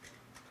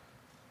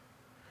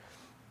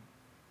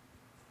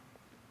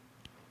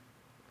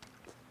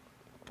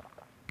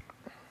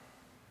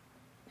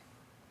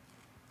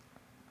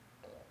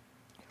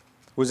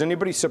 Was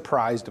anybody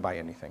surprised by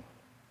anything?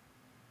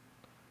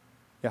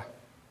 Yeah.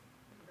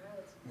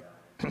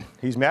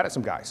 He's mad at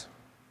some guys.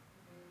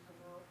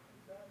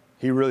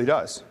 He really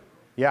does.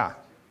 Yeah.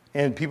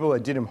 And people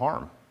that did him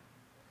harm.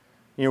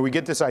 We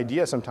get this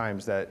idea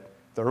sometimes that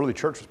the early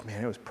church was,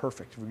 it was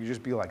perfect. If we could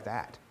just be like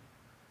that.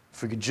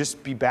 If we could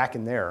just be back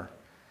in there,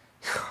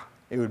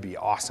 it would be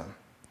awesome.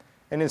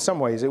 And in some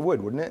ways it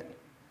would, wouldn't it?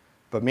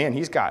 But man,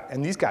 these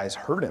guys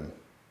hurt him.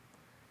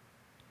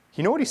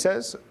 You know what he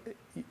says?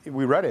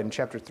 We read it in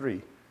chapter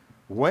 3.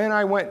 When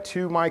I went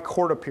to my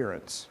court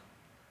appearance,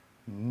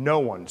 no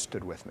one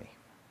stood with me.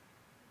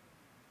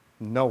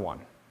 No one.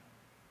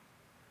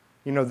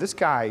 This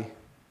guy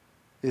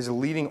is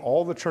leading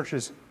all the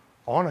churches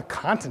on a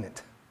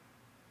continent.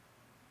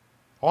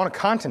 On a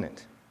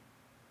continent.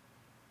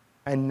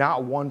 And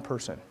not one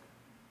person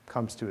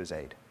comes to his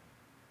aid.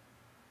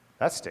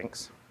 That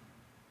stinks.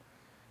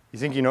 You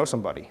think you know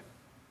somebody.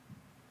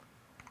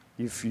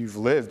 You've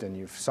lived and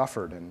you've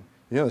suffered. And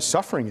the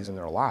suffering is in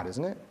there a lot,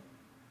 isn't it?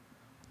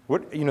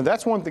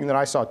 That's one thing that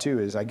I saw too,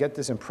 is I get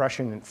this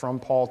impression from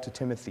Paul to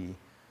Timothy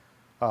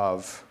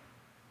of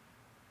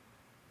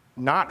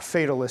not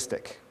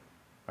fatalistic.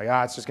 Like,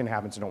 it's just going to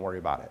happen, so don't worry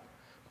about it.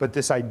 But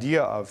this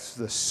idea of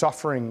the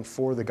suffering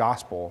for the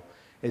gospel,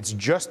 it's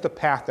just the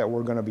path that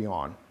we're going to be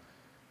on.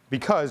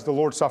 Because the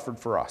Lord suffered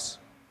for us.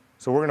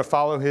 So we're going to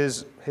follow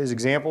his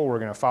example. We're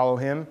going to follow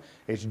him.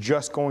 It's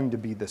just going to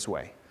be this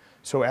way.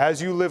 So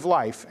as you live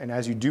life and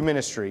as you do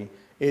ministry,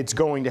 it's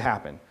going to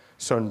happen.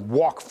 So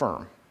walk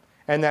firm.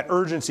 And that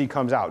urgency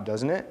comes out,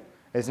 doesn't it?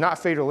 It's not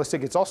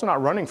fatalistic. It's also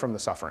not running from the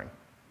suffering.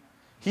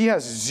 He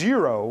has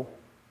 0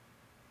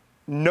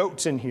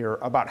 notes in here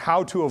about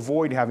how to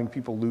avoid having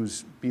people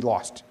be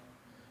lost.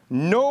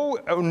 No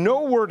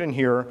word in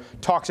here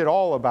talks at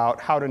all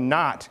about how to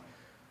not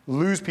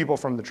lose people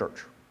from the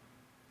church.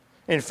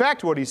 In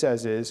fact, what he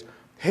says is,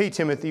 hey,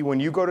 Timothy, when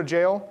you go to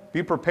jail,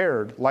 be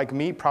prepared. Like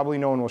me, probably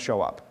no one will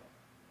show up.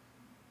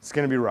 It's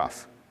going to be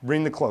rough.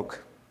 Bring the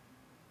cloak.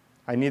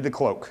 I need the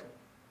cloak.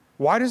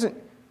 Why doesn't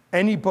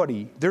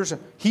anybody,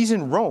 he's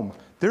in Rome.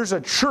 There's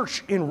a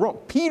church in Rome.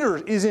 Peter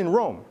is in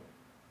Rome.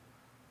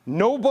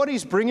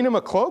 Nobody's bringing him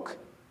a cloak?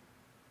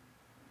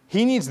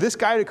 He needs this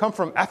guy to come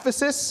from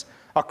Ephesus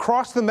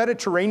across the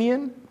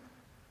Mediterranean?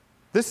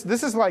 This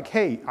is like,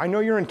 hey, I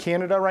know you're in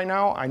Canada right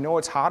now. I know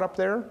it's hot up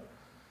there.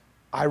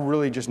 I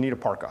really just need a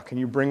parka. Can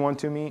you bring one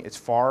to me? It's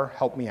far.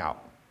 Help me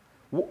out.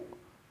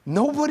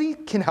 Nobody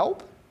can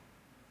help?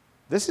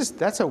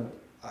 That's a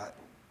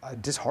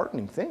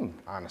disheartening thing,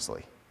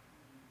 honestly.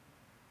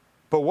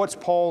 But what's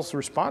Paul's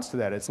response to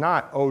that? It's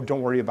not, oh,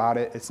 don't worry about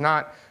it. It's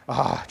not,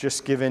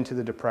 just give in to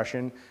the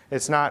depression.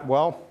 It's not,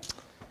 well,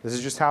 this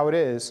is just how it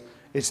is.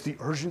 It's the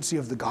urgency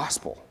of the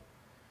gospel.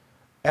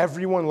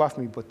 Everyone left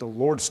me, but the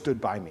Lord stood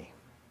by me.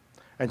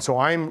 And so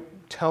I'm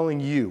telling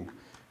you,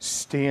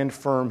 stand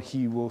firm.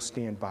 He will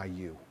stand by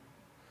you.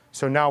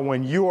 So now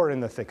when you are in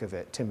the thick of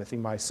it, Timothy,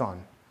 my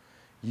son,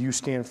 you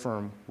stand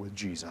firm with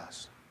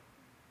Jesus.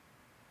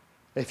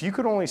 If you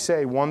could only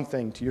say one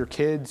thing to your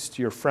kids,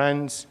 to your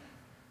friends,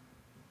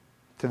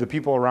 to the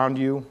people around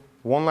you,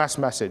 one last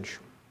message,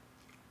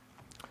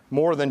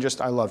 more than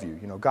just I love you.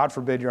 God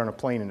forbid you're on a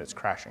plane and it's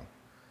crashing.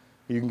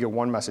 You can get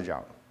one message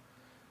out.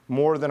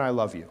 More than I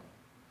love you.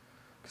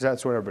 Because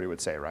that's what everybody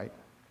would say, right?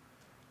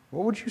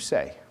 What would you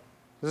say?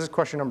 This is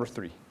question number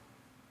 3.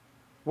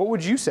 What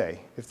would you say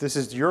if this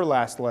is your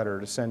last letter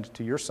to send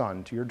to your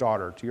son, to your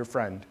daughter, to your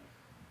friend,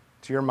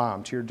 to your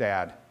mom, to your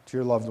dad, to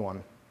your loved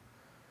one?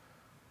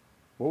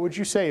 What would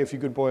you say if you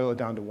could boil it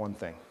down to one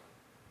thing?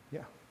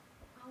 Yeah.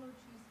 Follow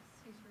Jesus.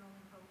 He's your only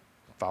hope.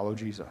 Follow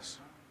Jesus.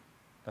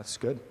 That's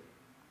good.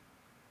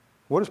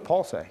 What does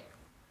Paul say?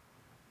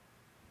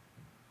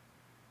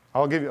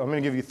 I'm going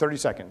to give you 30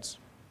 seconds.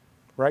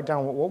 Write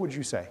down what would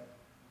you say?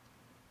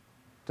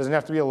 Doesn't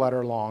have to be a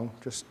letter long.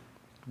 Just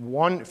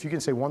one, if you can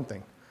say one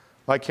thing.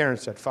 Like Karen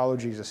said, follow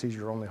Jesus. He's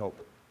your only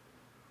hope.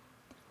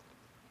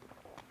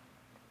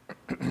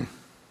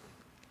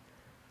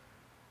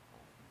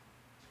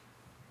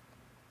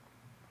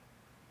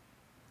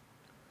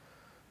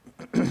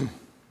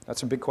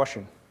 That's a big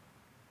question.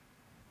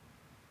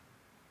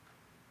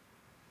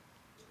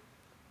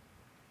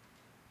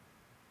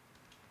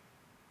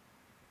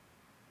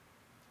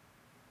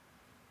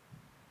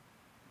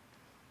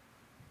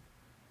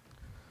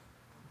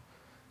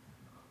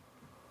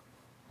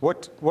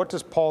 What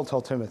does Paul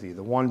tell Timothy?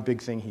 The one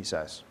big thing he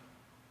says.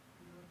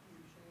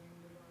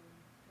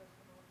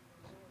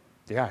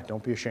 Yeah,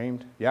 don't be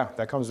ashamed. Yeah,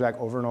 that comes back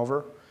over and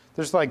over.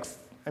 There's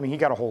he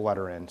got a whole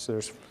letter in. So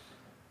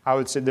I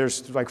would say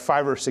there's like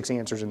 5 or 6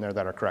 answers in there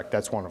that are correct.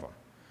 That's one of them.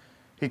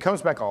 He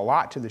comes back a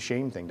lot to the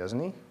shame thing, doesn't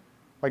he?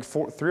 Like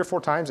 3 or 4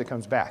 times it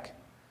comes back.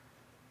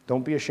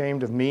 Don't be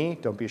ashamed of me.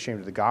 Don't be ashamed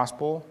of the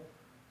gospel.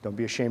 Don't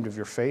be ashamed of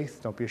your faith.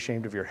 Don't be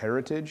ashamed of your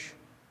heritage.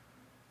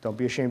 Don't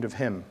be ashamed of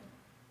him.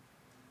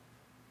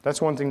 That's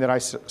one thing that I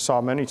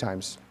saw many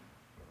times.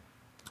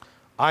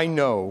 I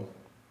know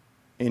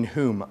in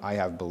whom I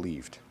have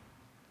believed.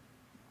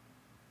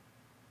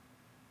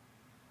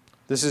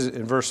 This is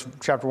in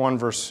chapter 1,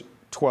 verse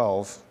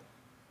 12.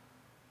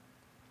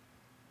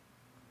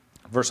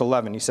 Verse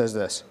 11, he says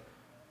this.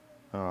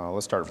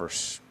 Let's start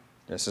at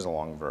this is a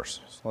long verse.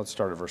 So let's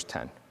start at verse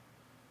 10.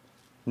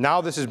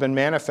 Now this has been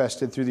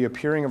manifested through the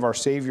appearing of our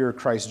Savior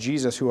Christ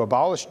Jesus, who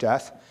abolished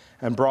death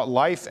and brought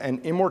life and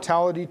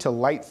immortality to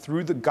light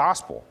through the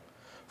gospel,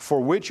 for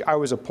which I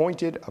was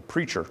appointed a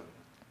preacher,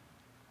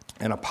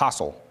 an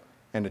apostle,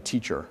 and a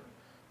teacher,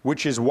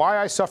 which is why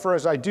I suffer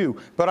as I do.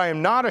 But I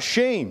am not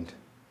ashamed,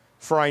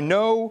 for I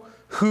know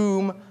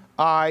whom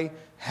I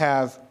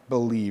have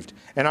believed,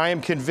 and I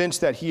am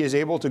convinced that he is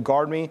able to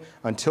guard me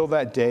until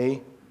that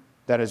day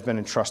that has been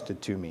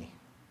entrusted to me.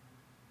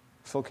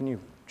 Phil, can you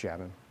jab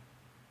him?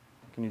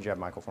 Can you jab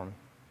Michael for me?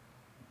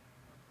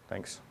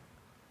 Thanks.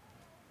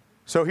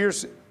 So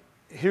here's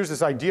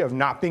this idea of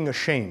not being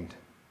ashamed.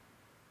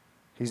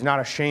 He's not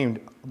ashamed,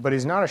 but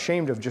he's not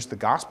ashamed of just the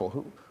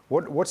gospel.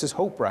 What's his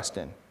hope rest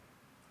in?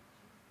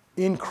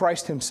 In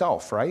Christ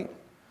himself, right?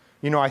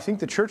 I think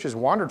the church has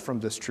wandered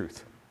from this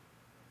truth.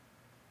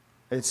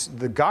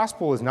 The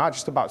gospel is not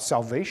just about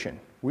salvation.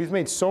 We've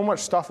made so much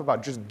stuff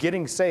about just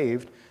getting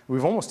saved,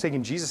 we've almost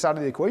taken Jesus out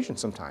of the equation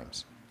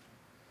sometimes.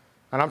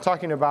 And I'm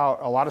talking about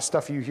a lot of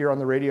stuff you hear on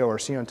the radio or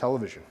see on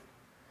television.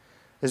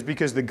 Is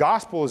because the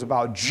gospel is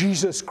about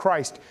Jesus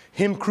Christ,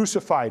 him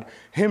crucified,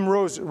 him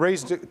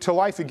raised to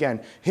life again,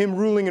 him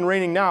ruling and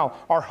reigning now.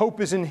 Our hope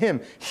is in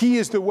him. He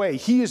is the way.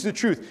 He is the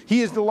truth.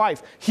 He is the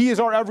life. He is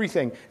our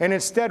everything. And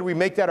instead we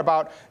make that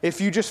about, if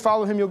you just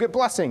follow him, you'll get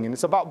blessing. And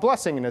it's about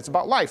blessing, and it's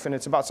about life, and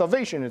it's about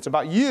salvation, and it's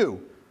about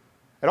you.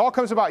 It all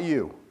comes about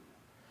you.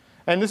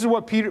 And this is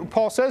what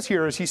Paul says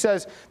here, is he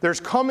says, there's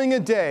coming a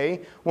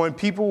day when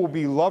people will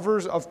be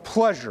lovers of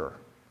pleasure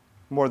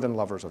more than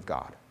lovers of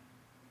God.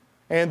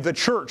 And the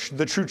church,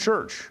 the true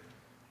church,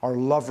 are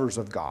lovers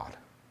of God.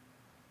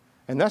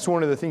 And that's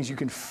one of the things you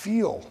can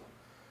feel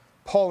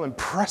Paul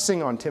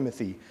impressing on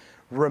Timothy.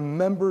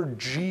 Remember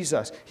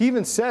Jesus. He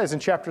even says in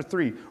chapter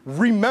 3,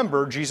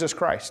 remember Jesus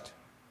Christ,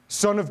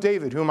 Son of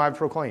David, whom I've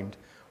proclaimed.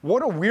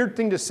 What a weird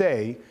thing to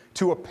say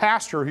to a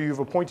pastor who you've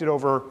appointed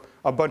over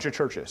a bunch of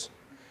churches.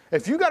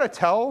 If you got to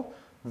tell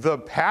the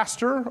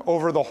pastor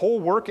over the whole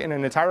work in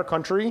an entire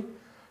country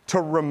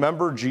to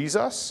remember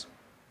Jesus,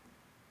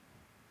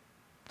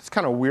 it's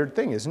kind of a weird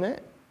thing, isn't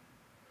it?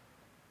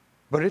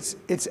 But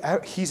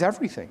he's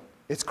everything.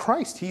 It's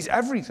Christ. He's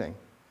everything.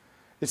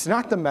 It's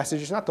not the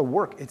message. It's not the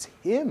work. It's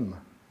him.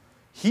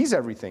 He's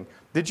everything.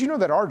 Did you know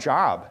that our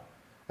job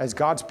as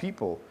God's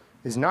people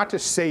is not to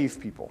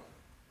save people?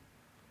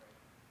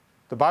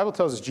 The Bible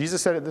tells us,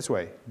 Jesus said it this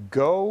way,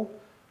 go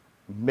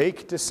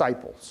make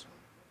disciples,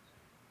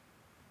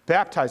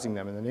 baptizing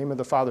them in the name of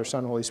the Father,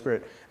 Son, and Holy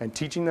Spirit, and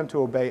teaching them to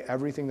obey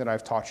everything that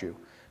I've taught you.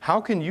 How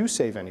can you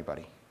save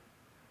anybody?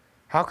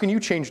 How can you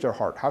change their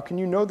heart? How can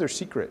you know their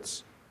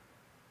secrets?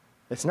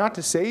 It's not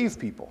to save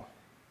people.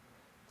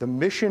 The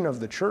mission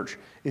of the church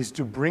is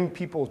to bring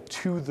people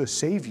to the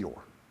Savior.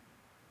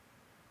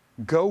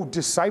 Go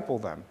disciple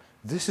them.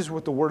 This is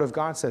what the Word of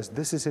God says.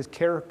 This is his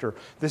character.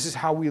 This is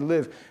how we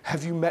live.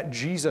 Have you met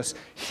Jesus?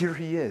 Here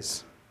he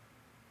is.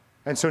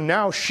 And so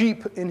now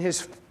sheep in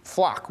his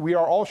flock. We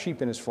are all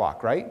sheep in his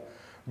flock, right?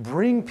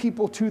 Bring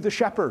people to the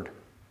shepherd.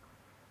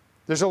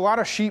 There's a lot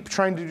of sheep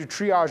trying to do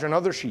triage on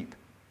other sheep.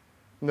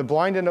 And the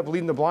blind end up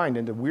leading the blind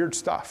into weird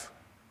stuff.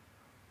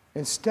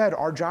 Instead,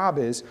 our job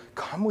is,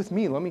 come with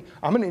me. I'm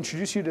going to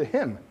introduce you to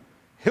him.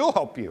 He'll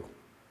help you.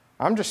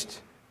 I'm just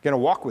going to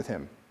walk with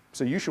him.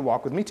 So you should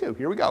walk with me too.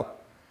 Here we go.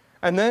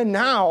 And then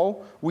now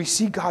we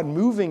see God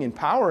moving in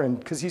power, and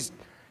because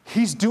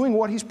he's doing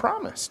what he's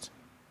promised.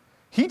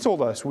 He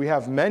told us we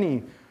have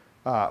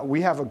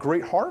a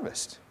great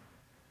harvest,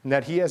 and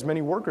that he has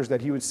many workers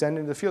that he would send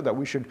into the field, that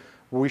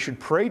we should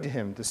pray to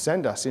him to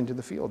send us into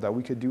the field, that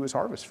we could do his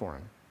harvest for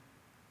him.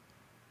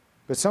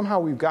 But somehow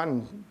we've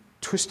gotten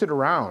twisted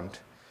around,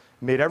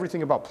 made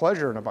everything about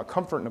pleasure and about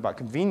comfort and about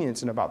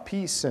convenience and about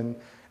peace. And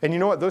you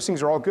know what? Those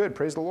things are all good,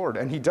 praise the Lord.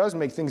 And he does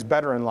make things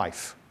better in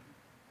life.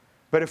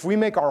 But if we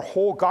make our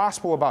whole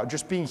gospel about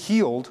just being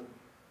healed,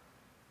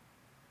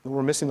 then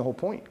we're missing the whole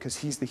point, because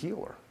he's the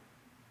healer.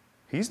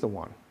 He's the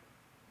one.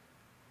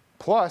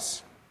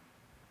 Plus,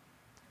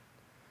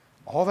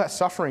 all that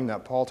suffering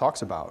that Paul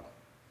talks about,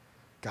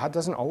 God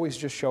doesn't always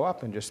just show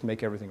up and just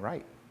make everything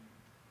right.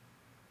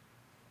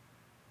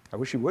 I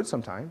wish he would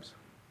sometimes,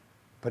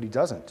 but he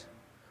doesn't.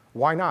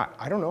 Why not?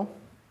 I don't know.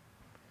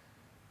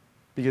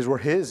 Because we're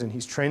his, and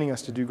he's training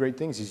us to do great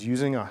things. He's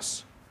using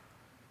us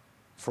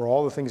for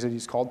all the things that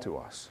he's called to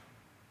us.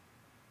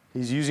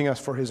 He's using us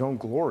for his own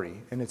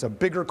glory, and it's a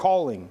bigger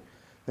calling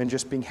than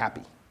just being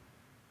happy.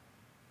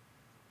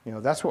 You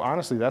know, that's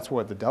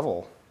what the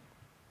devil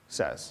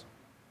says.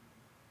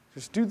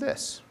 Just do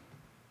this.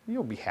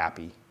 You'll be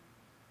happy.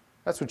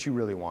 That's what you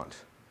really want.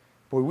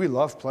 Boy, we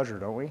love pleasure,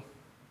 don't we?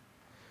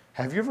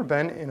 Have you ever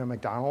been in a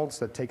McDonald's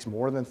that takes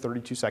more than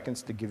 32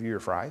 seconds to give you your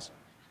fries?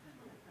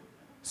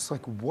 It's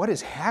like, what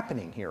is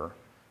happening here?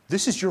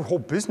 This is your whole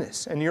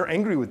business, and you're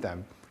angry with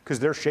them because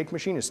their shake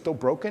machine is still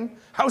broken?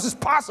 How is this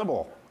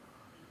possible?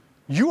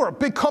 You are a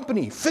big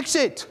company. Fix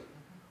it.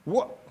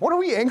 What are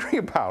we angry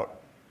about?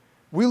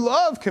 We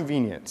love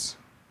convenience,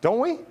 don't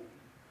we?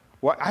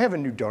 Well, I have a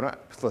new donut.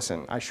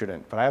 Listen, I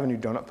shouldn't, but I have a new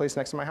donut place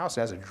next to my house.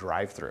 It has a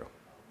drive-through.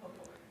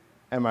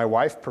 And my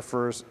wife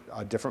prefers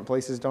a different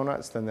place's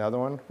donuts than the other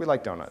one. We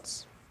like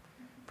donuts.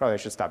 Probably I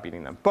should stop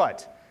eating them.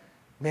 But,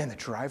 man, the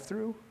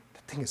drive-through,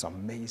 that thing is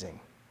amazing.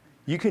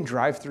 You can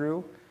drive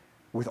through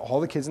with all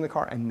the kids in the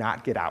car and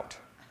not get out.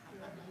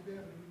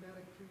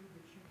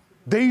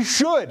 They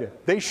should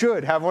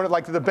have one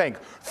like the bank.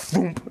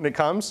 Thump, and it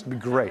comes. It'd be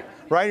great.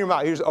 Right in your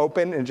mouth. You just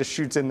open and it just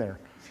shoots in there.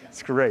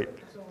 It's great.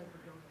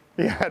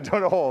 Yeah,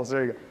 donut holes.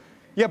 There you go.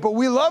 Yeah, but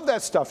we love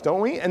that stuff,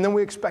 don't we? And then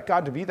we expect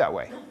God to be that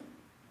way.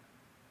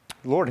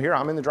 Lord, here,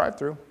 I'm in the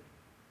drive-thru.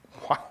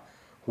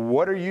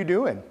 What are you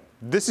doing?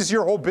 This is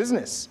your whole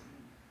business.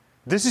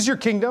 This is your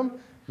kingdom.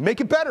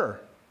 Make it better.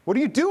 What are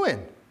you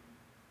doing?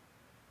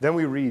 Then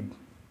we read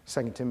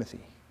 2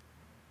 Timothy,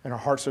 and our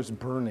heart starts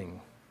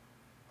burning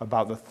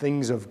about the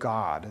things of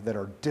God that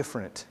are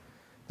different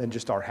than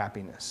just our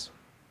happiness.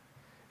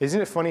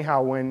 Isn't it funny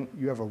how when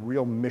you have a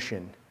real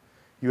mission,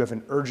 you have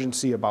an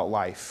urgency about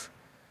life,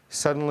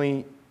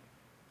 suddenly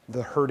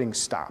the hurting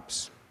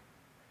stops?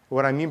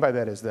 What I mean by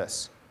that is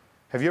this.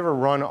 Have you ever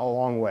run a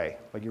long way?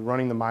 Like you're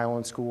running the mile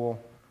in school,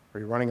 or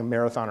you're running a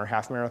marathon or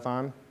half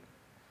marathon?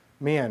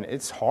 Man,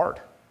 it's hard.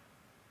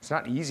 It's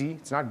not easy.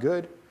 It's not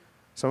good.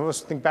 Some of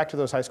us think back to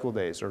those high school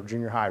days or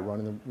junior high,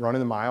 running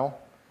the mile.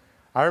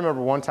 I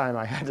remember one time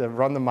I had to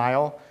run the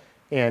mile,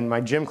 and my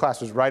gym class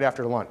was right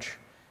after lunch.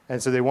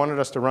 And so they wanted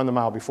us to run the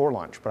mile before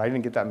lunch, but I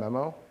didn't get that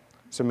memo.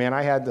 So man,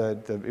 I had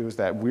it was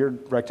that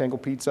weird rectangle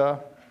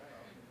pizza.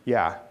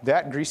 Yeah,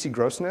 that greasy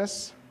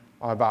grossness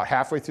about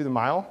halfway through the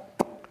mile,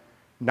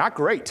 not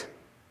great.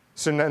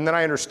 So and then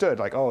I understood,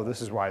 like, oh,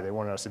 this is why they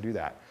wanted us to do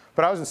that.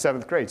 But I was in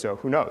 7th grade, so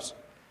who knows?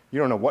 You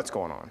don't know what's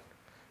going on.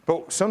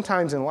 But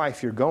sometimes in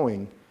life you're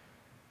going,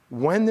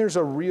 when there's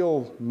a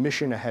real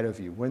mission ahead of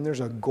you, when there's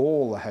a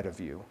goal ahead of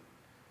you,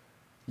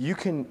 you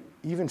can,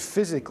 even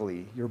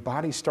physically, your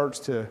body starts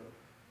to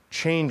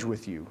change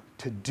with you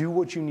to do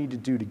what you need to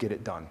do to get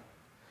it done.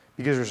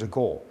 Because there's a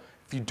goal.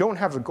 If you don't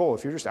have a goal,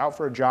 if you're just out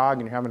for a jog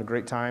and you're having a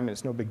great time and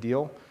it's no big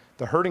deal,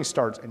 the hurting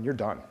starts and you're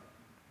done.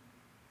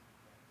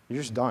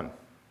 You're just done.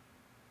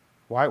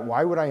 Why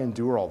would I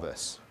endure all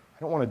this? I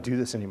don't want to do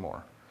this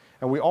anymore.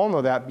 And we all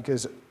know that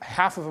because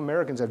half of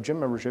Americans have gym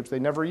memberships they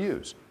never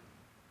use.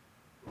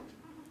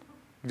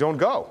 You don't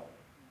go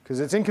because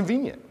it's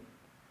inconvenient.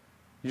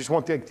 You just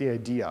want the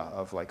idea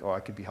of like, oh, I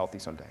could be healthy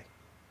someday.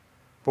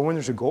 But when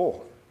there's a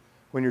goal,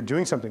 when you're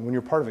doing something, when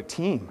you're part of a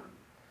team,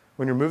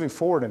 when you're moving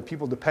forward and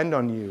people depend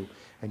on you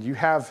and you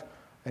have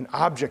an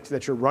object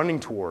that you're running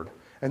toward,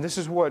 and this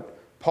is what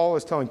Paul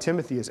is telling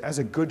Timothy is, as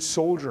a good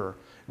soldier,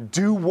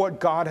 do what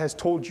God has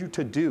told you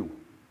to do.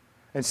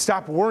 And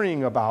stop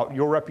worrying about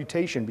your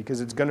reputation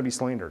because it's going to be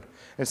slandered.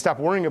 And stop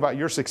worrying about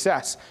your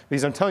success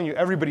because I'm telling you,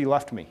 everybody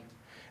left me.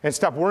 And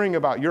stop worrying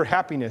about your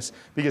happiness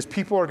because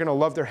people are going to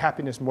love their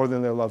happiness more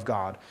than they love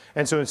God.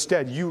 And so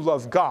instead, you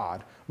love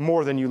God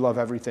more than you love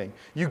everything.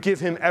 You give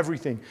him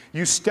everything.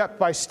 You step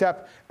by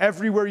step,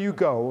 everywhere you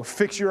go,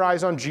 fix your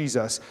eyes on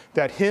Jesus,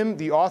 that him,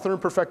 the author and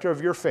perfecter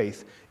of your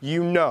faith,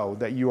 you know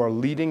that you are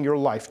leading your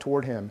life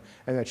toward him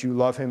and that you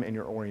love him and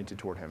you're oriented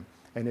toward him.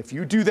 And if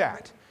you do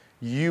that,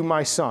 you,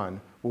 my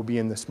son, will be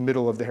in this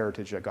middle of the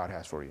heritage that God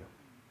has for you,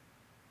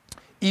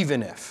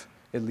 even if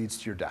it leads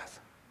to your death.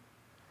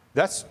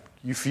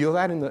 You feel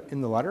that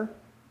in the letter?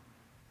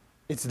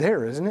 It's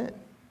there, isn't it?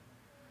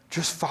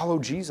 Just follow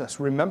Jesus.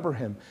 Remember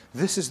him.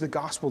 This is the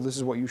gospel. This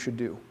is what you should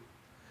do.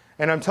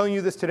 And I'm telling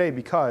you this today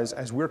because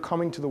as we're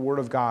coming to the Word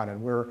of God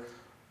and we're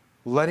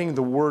letting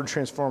the Word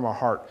transform our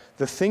heart,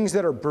 the things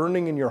that are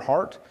burning in your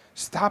heart,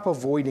 stop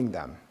avoiding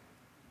them.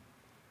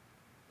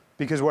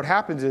 Because what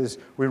happens is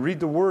we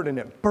read the Word and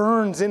it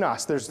burns in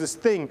us. There's this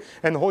thing,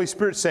 and the Holy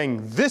Spirit's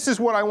saying, this is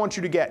what I want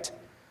you to get.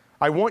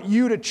 I want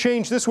you to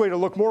change this way to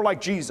look more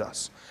like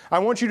Jesus. I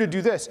want you to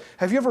do this.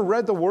 Have you ever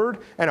read the Word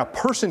and a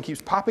person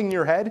keeps popping in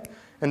your head,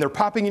 and they're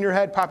popping in your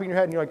head,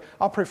 and you're like,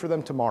 I'll pray for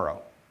them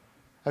tomorrow.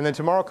 And then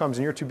tomorrow comes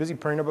and you're too busy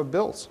praying about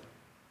bills.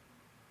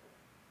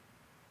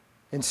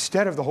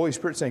 Instead of the Holy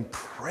Spirit saying,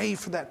 pray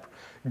for that.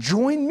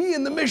 Join me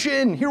in the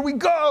mission. Here we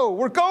go.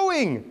 We're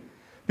going.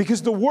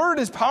 Because the Word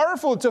is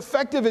powerful. It's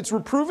effective. It's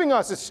reproving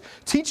us. It's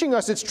teaching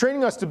us. It's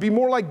training us to be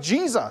more like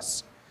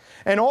Jesus.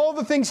 And all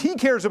the things he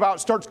cares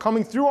about starts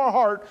coming through our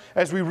heart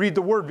as we read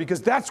the Word,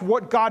 because that's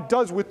what God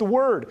does with the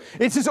Word.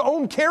 It's his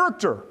own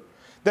character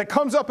that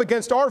comes up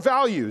against our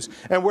values.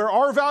 And where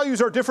our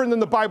values are different than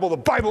the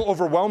Bible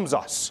overwhelms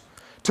us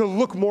to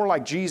look more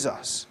like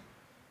Jesus.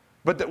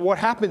 But what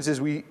happens is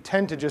we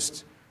tend to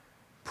just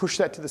push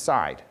that to the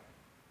side.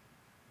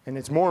 And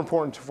it's more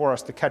important for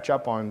us to catch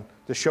up on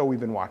the show we've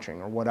been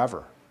watching or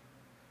whatever,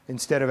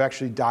 instead of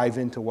actually dive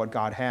into what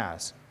God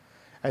has.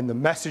 And the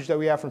message that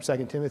we have from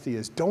 2 Timothy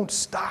is don't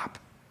stop.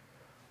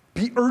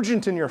 Be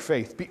urgent in your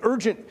faith. Be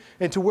urgent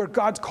into where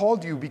God's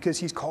called you, because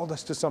he's called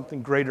us to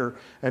something greater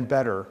and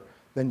better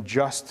than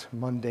just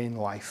mundane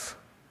life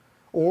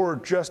or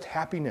just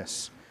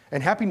happiness.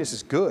 And happiness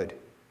is good.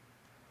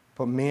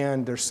 But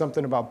man, there's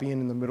something about being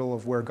in the middle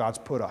of where God's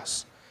put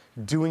us,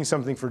 doing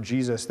something for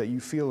Jesus that you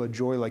feel a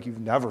joy like you've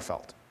never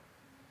felt,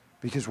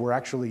 because we're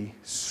actually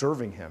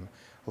serving him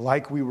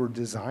like we were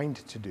designed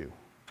to do,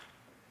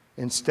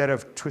 instead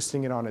of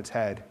twisting it on its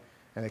head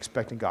and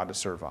expecting God to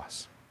serve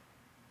us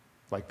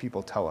like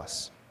people tell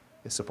us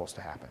is supposed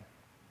to happen.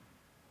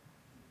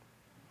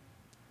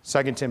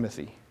 2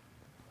 Timothy.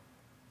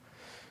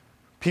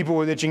 People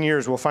with itching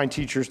ears will find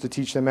teachers to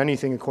teach them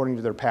anything according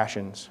to their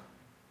passions.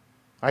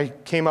 I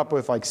came up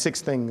with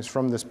 6 things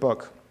from this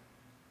book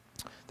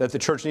that the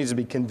church needs to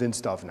be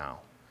convinced of now.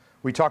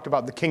 We talked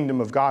about the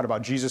kingdom of God,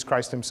 about Jesus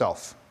Christ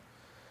himself.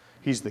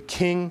 He's the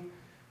king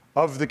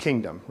of the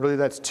kingdom. Really,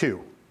 that's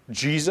 2.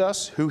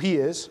 Jesus, who he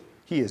is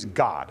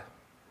God.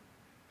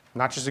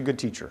 Not just a good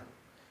teacher.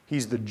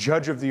 He's the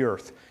judge of the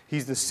earth.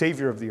 He's the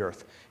savior of the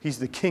earth. He's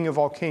the king of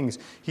all kings.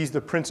 He's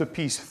the prince of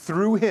peace.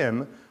 Through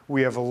him,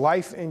 we have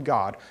life in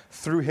God.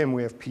 Through him,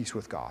 we have peace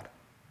with God.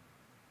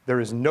 There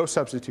is no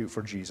substitute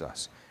for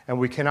Jesus. And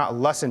we cannot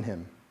lessen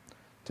him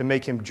to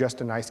make him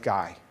just a nice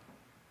guy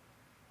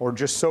or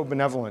just so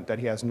benevolent that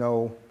he has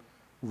no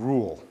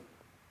rule.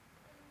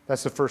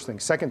 That's the first thing.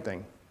 Second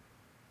thing,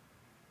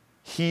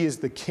 he is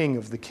the king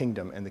of the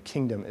kingdom, and the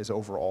kingdom is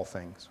over all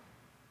things.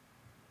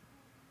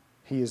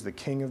 He is the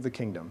king of the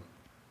kingdom.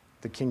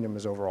 The kingdom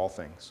is over all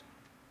things.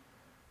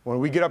 When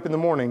we get up in the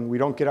morning, we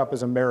don't get up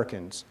as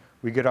Americans.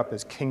 We get up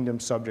as kingdom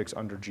subjects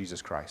under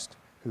Jesus Christ,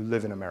 who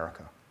live in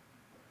America.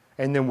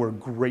 And then we're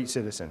great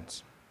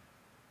citizens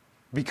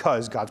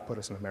because God's put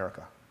us in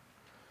America.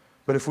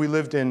 But if we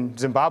lived in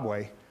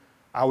Zimbabwe,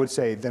 I would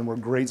say then we're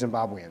great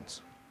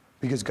Zimbabweans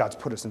because God's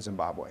put us in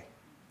Zimbabwe.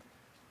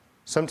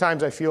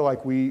 Sometimes I feel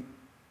like we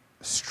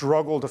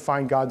struggle to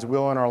find God's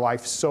will in our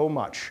life so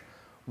much,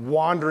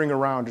 wandering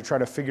around to try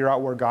to figure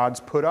out where God's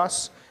put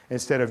us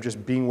instead of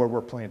just being where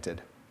we're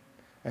planted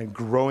and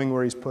growing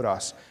where he's put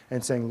us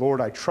and saying,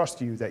 Lord, I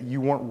trust you that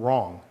you weren't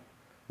wrong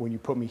when you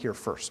put me here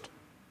first.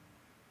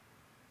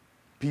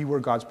 Be where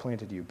God's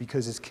planted you,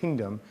 because his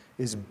kingdom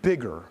is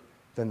bigger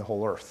than the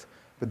whole earth.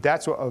 But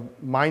that's a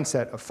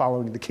mindset of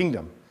following the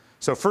kingdom.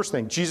 So first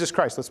thing, Jesus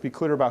Christ, let's be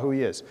clear about who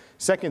he is.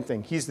 Second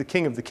thing, he's the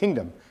king of the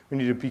kingdom. We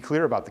need to be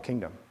clear about the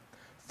kingdom.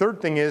 Third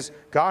thing is,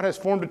 God has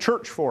formed a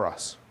church for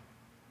us.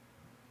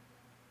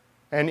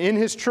 And in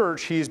his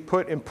church, he's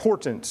put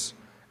importance,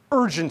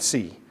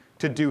 urgency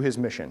to do his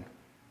mission.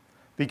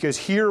 Because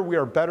here we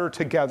are better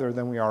together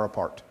than we are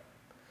apart.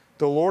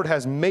 The Lord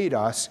has made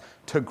us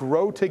to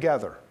grow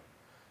together,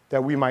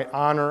 that we might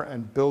honor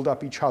and build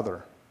up each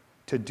other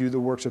to do the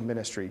works of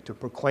ministry, to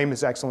proclaim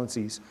his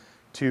excellencies,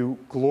 to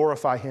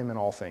glorify him in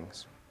all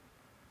things.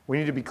 We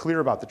need to be clear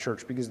about the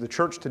church, because the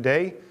church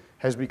today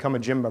has become a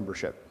gym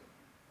membership,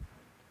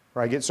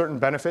 where I get certain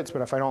benefits,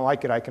 but if I don't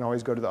like it, I can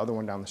always go to the other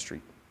one down the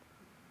street.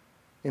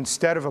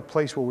 instead of a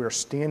place where we are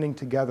standing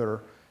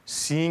together,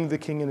 seeing the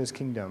King and his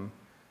kingdom,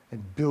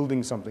 and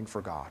building something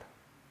for God.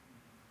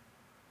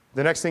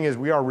 The next thing is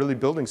we are really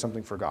building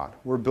something for God.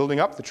 We're building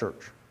up the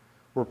church.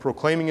 We're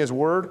proclaiming his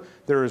word.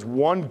 There is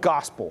one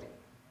gospel,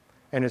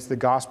 and it's the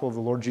gospel of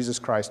the Lord Jesus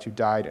Christ who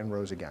died and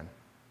rose again.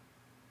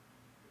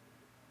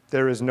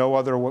 There is no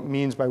other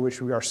means by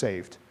which we are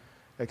saved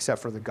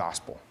except for the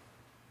gospel.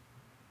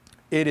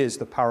 It is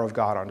the power of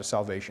God unto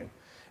salvation.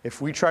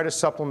 If we try to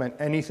supplement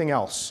anything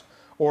else,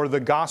 or the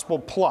gospel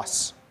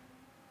plus,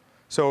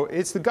 so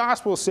it's the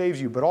gospel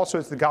saves you, but also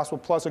it's the gospel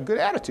plus a good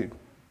attitude.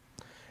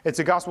 It's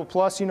a gospel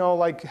plus,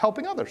 like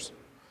helping others,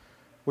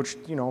 which,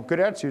 good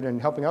attitude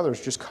and helping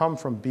others just come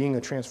from being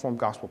a transformed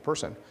gospel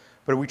person.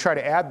 But if we try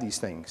to add these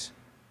things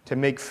to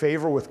make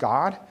favor with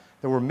God,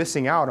 then we're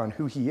missing out on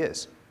who he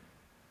is.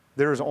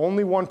 There is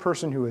only one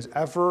person who has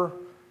ever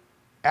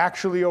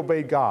actually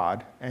obeyed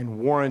God and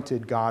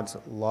warranted God's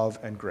love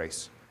and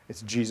grace.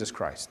 It's Jesus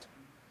Christ.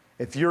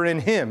 If you're in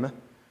him,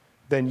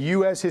 then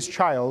you as his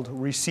child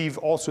receive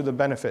also the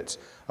benefits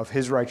of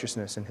his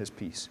righteousness and his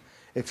peace.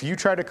 If you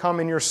try to come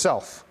in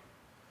yourself,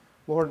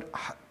 Lord,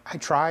 I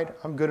tried,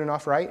 I'm good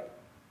enough, right?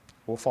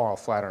 We'll fall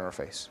flat on our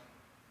face.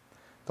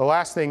 The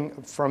last thing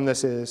from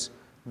this is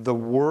the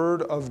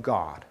Word of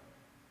God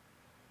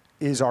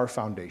is our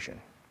foundation.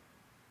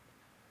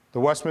 The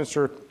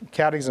Westminster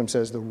Catechism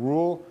says the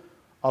rule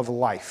of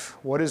life.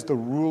 What is the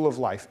rule of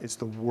life? It's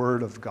the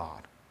Word of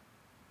God.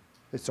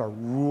 It's our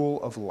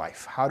rule of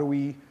life. How do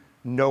we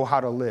know how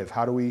to live?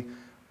 How do we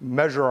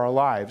measure our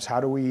lives? How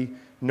do we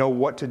know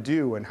what to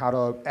do and how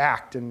to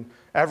act? And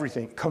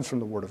everything comes from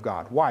the Word of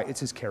God. Why? It's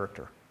his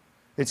character.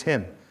 It's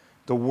him.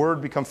 The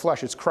Word become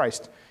flesh. It's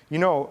Christ.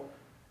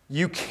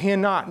 You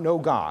cannot know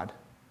God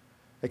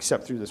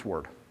except through this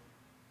Word.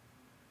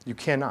 You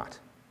cannot.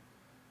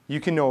 You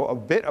can know a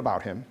bit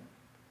about him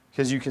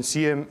because you can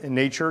see him in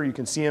nature. You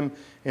can see him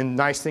in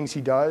nice things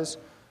he does.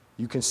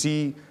 You can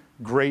see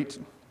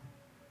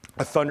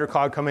a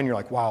thundercloud come in. You're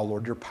like, wow,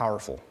 Lord, you're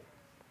powerful.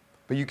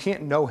 But you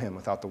can't know him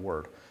without the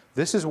Word.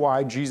 This is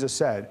why Jesus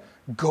said,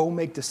 go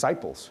make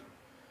disciples.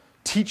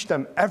 Teach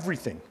them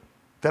everything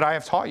that I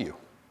have taught you.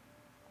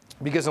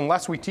 Because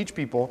unless we teach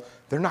people,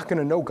 they're not going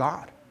to know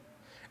God.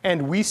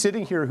 And we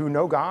sitting here who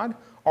know God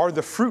are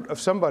the fruit of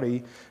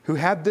somebody who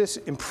had this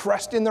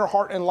impressed in their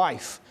heart and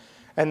life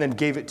and then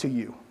gave it to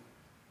you.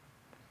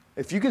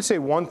 If you could say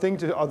one thing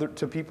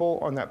to people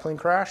on that plane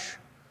crash,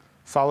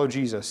 follow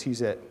Jesus.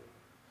 He's it.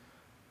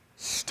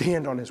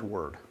 Stand on his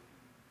word.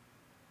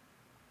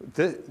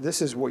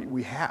 This is what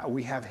we have.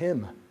 We have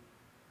him.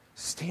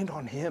 Stand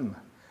on him.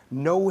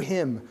 Know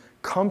him.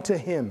 Come to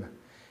him.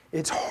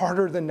 It's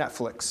harder than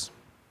Netflix.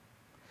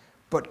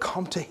 But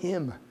come to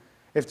him.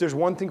 If there's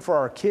one thing for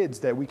our kids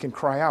that we can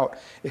cry out,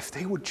 if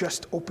they would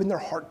just open their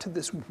heart to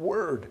this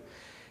word.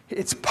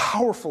 It's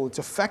powerful. It's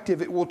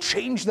effective. It will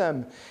change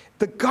them.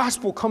 The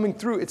gospel coming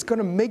through, it's going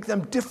to make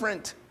them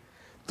different.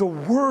 The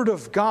word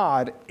of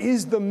God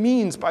is the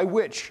means by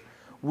which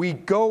we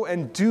go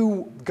and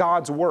do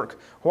God's work.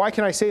 Why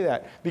can I say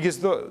that?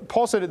 Because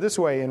Paul said it this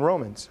way in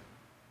Romans,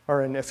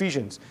 or in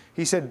Ephesians.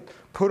 He said,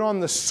 put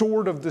on the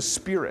sword of the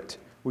Spirit,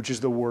 which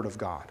is the word of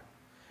God.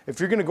 If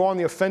you're going to go on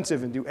the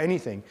offensive and do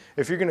anything,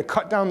 if you're going to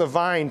cut down the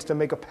vines to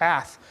make a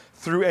path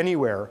through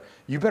anywhere,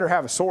 you better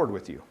have a sword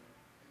with you.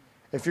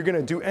 If you're going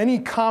to do any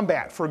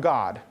combat for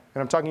God,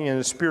 and I'm talking in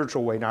a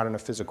spiritual way, not in a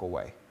physical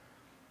way,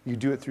 you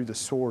do it through the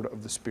sword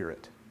of the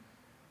Spirit,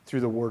 through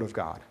the word of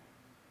God.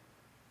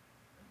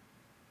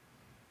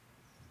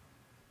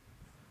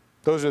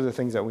 Those are the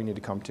things that we need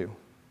to come to.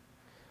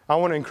 I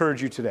want to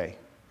encourage you today.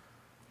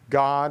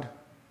 God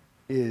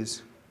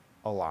is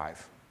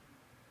alive.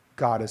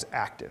 God is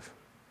active.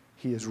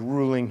 He is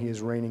ruling. He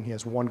is reigning. He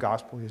has one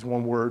gospel. He has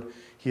one word.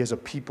 He has a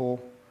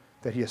people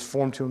that he has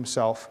formed to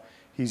himself.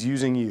 He's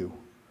using you.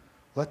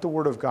 Let the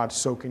word of God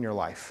soak in your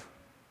life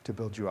to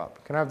build you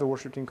up. Can I have the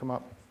worship team come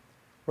up?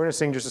 We're going to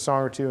sing just a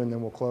song or two, and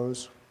then we'll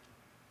close.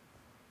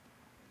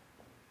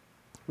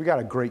 We got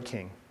a great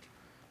king.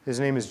 His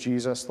name is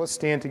Jesus. Let's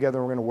stand together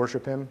and we're going to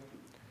worship him.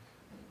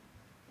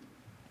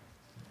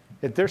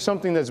 If there's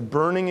something that's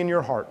burning in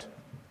your heart,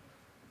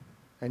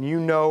 and you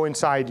know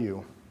inside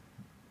you,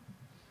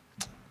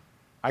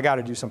 I got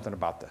to do something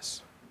about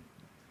this.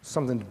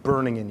 Something's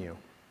burning in you.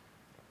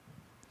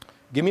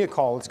 Give me a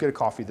call. Let's get a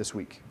coffee this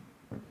week.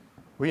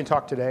 We can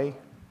talk today,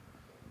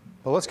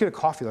 but let's get a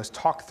coffee. Let's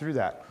talk through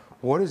that.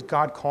 What is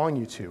God calling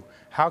you to?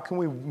 How can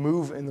we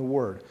move in the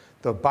Word?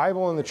 The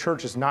Bible and the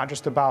church is not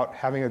just about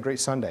having a great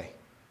Sunday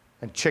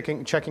and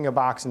checking a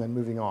box and then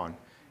moving on.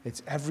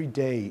 It's every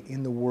day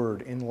in the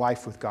Word, in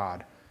life with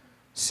God,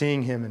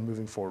 seeing him and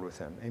moving forward with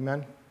him.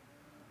 Amen?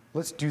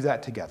 Let's do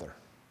that together.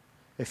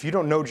 If you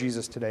don't know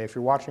Jesus today, if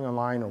you're watching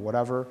online or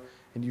whatever,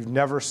 and you've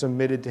never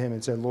submitted to him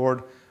and said,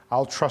 Lord,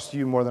 I'll trust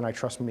you more than I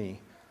trust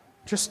me,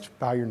 just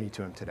bow your knee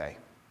to him today.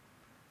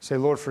 Say,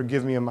 Lord,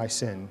 forgive me of my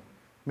sin.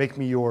 Make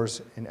me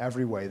yours in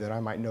every way that I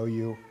might know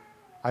you.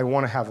 I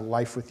want to have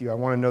life with you. I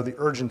want to know the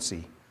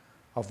urgency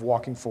of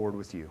walking forward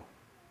with you.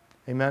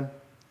 Amen?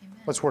 Amen.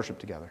 Let's worship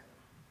together.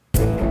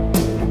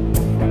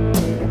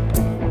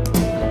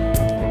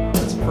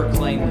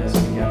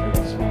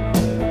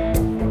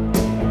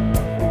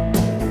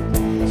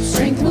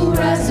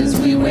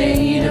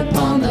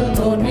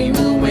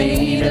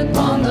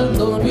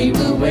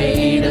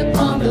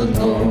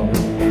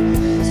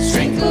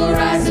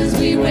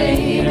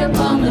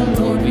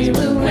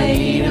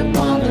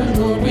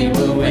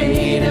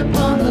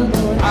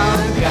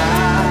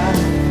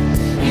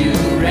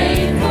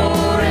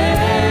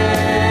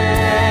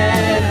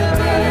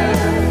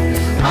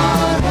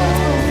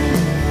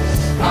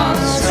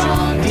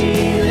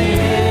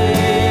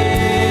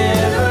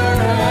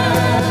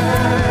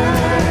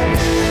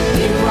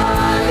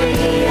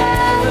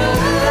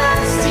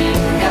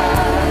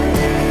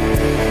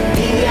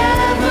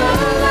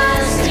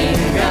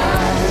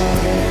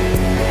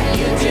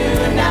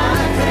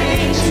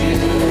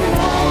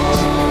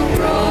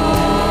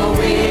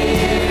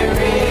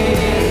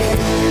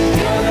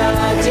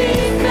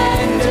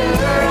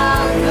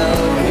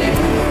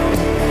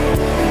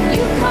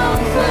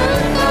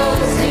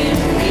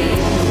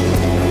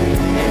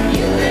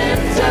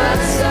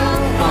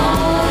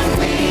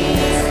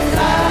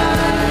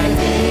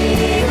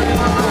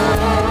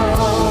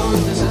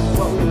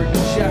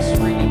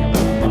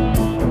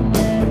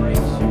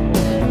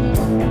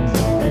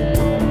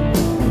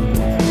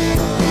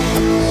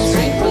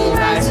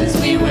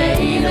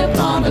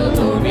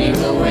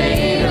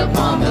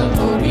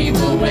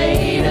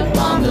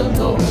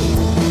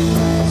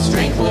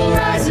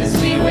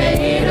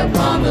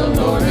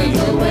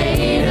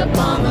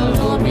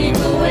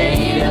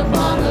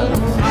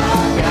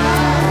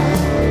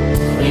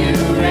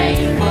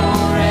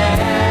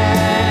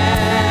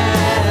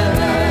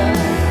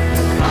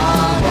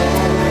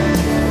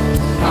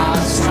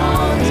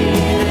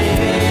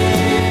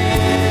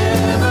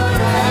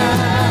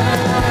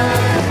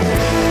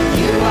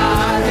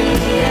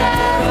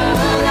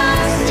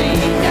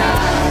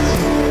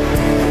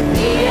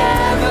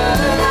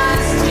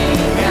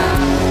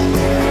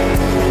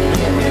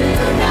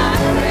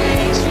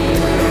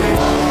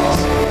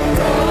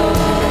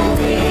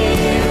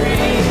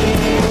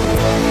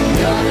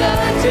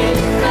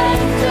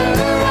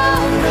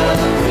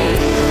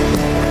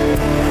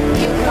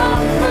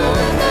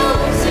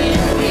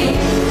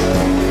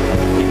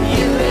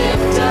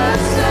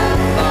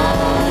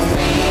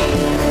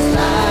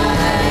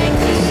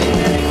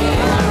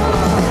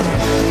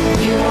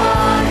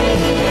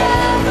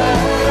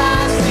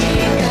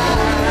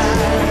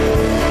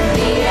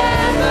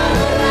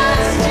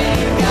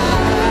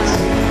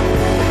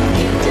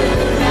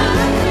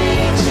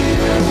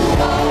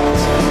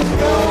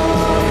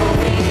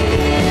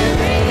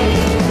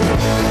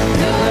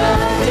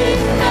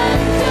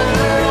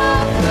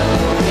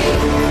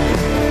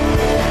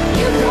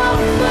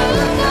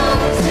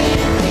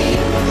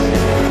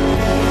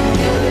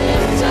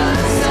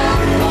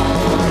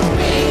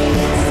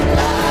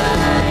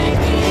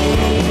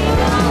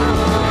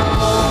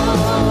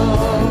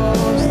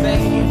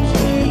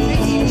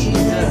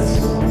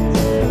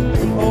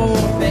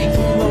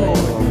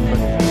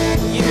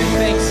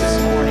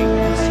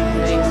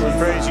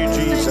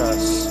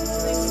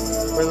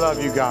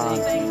 love you, God.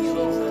 Thank you,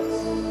 Lord.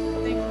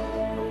 Thank you.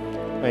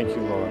 Thank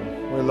you, Lord.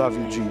 We love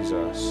you,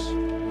 Jesus.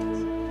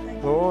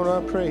 Lord,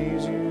 I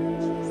praise you.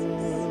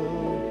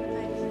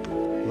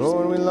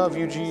 Lord, we love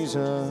you, Jesus.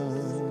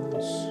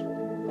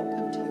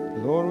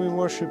 Lord, we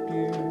worship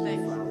you.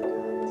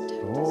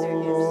 Oh,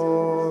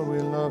 Lord, we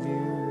love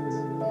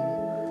you.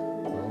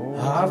 Oh,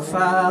 Our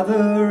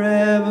Father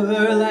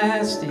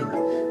everlasting,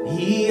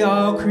 He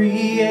all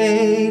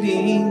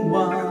creating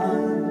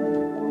one,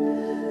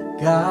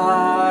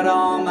 God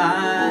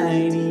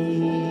Almighty.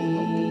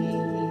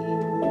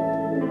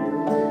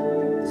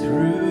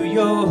 Through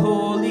your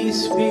Holy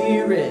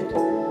Spirit,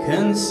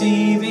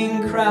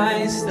 conceiving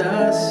Christ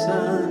the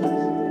Son,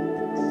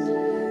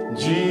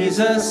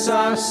 Jesus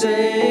our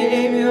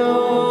Savior.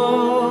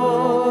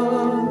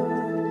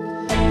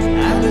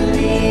 I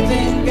believe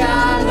in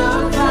God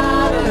the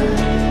Father,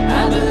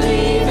 I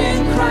believe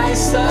in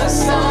Christ the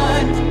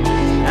Son,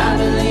 I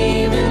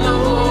believe in the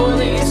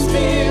Holy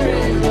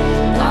Spirit,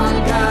 our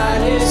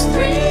God is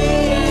three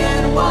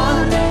in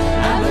one.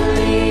 I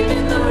believe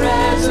in the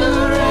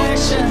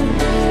resurrection,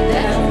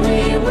 that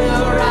we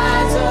will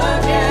rise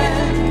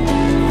again,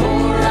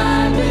 for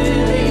I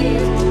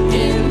believe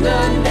in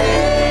the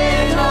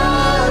name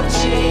of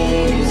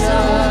Jesus.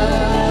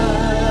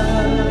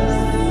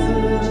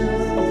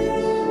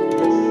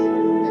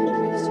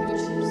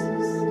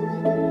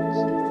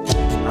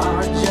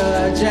 Our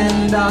judge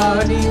and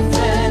our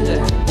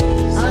defender,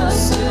 our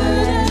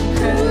sin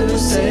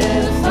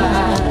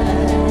crucified.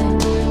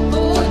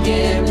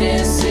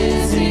 Forgiveness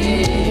is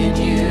in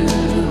you.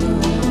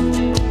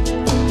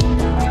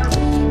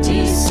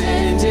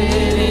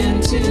 Descended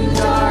into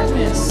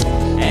darkness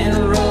and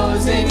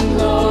rose in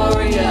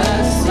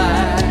glorious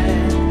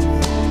light.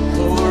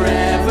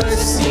 Forever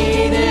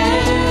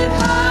seated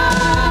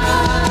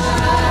high.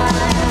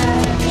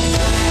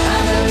 I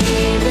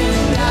believe in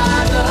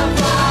God the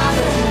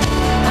Father,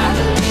 I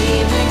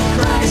believe in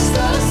Christ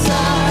the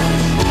Son,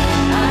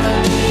 I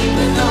believe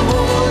in the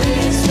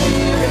Holy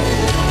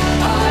Spirit,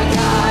 our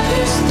God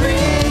is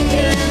three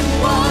in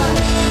one.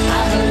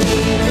 I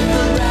believe in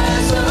the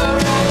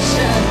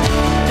resurrection,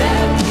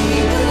 that we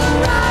will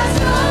rise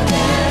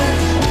again,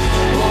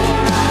 for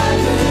I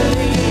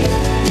believe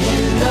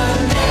in the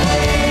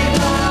name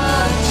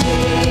of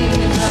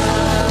Jesus.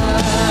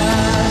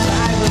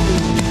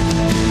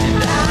 I believe,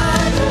 and I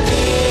believe.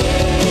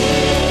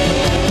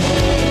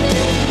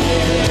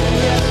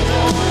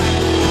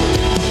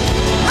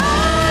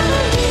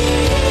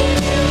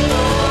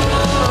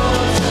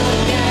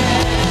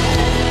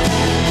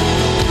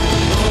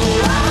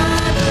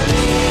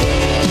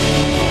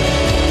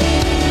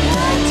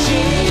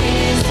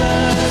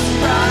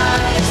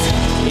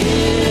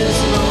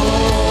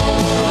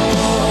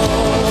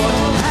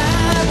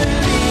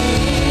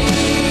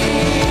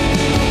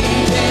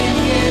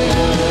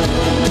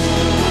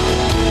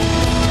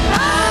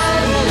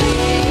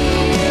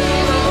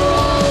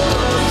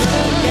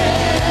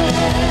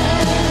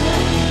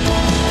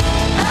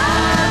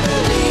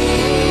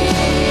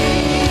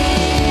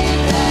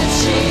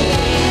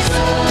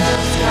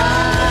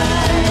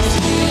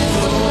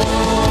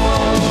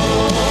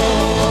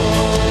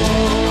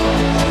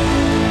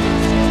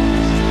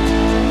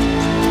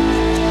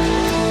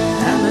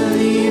 I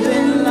believe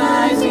in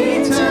life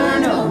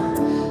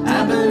eternal.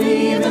 I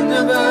believe in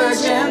the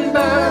virgin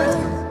birth.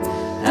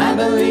 I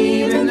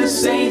believe in the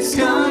saints'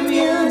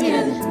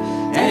 communion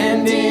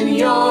and in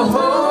your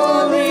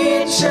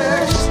holy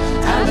church.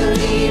 I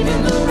believe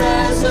in the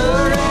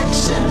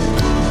resurrection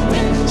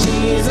when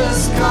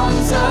Jesus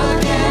comes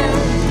again.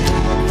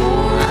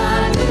 For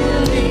I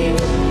believe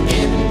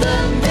in the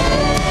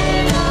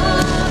name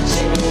of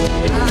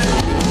Jesus.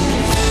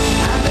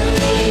 I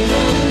believe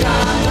in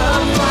God the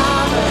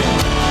Father,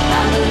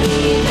 I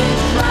believe in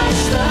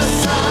Christ the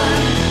Son,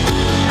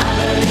 I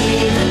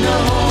believe in the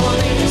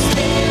Holy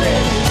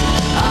Spirit,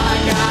 our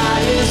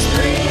God is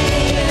three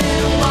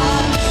in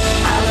one.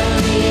 I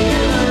believe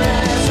in the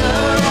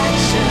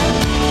resurrection,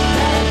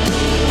 that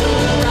we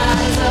will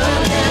rise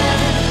again,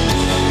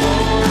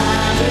 for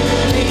I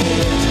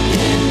believe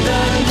in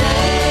the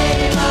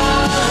name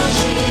of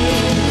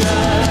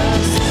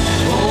Jesus,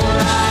 for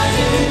I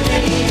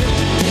believe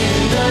in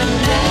the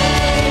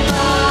name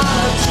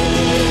of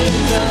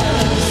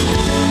Jesus.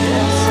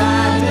 Yes,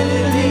 I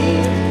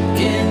believe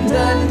in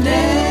the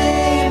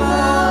name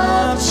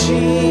of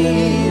Jesus.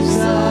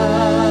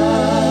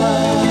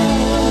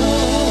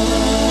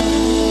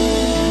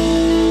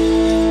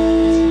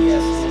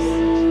 Yes,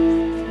 Lord.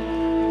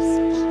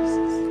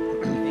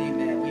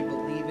 Amen. We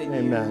believe in you.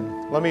 amen.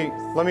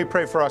 Let me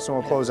pray for us and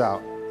we'll close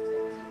out.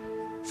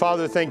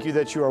 Father, thank you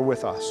that you are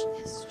with us.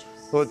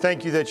 Lord,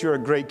 thank you that you're a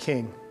great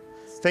King.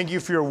 Thank you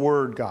for your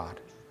word, God.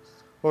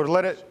 Lord,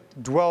 let it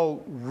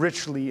dwell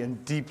richly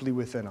and deeply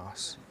within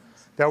us,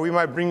 that we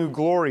might bring you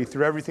glory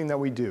through everything that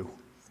we do.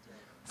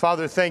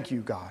 Father, thank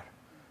you, God.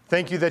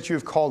 Thank you that you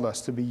have called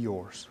us to be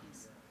yours.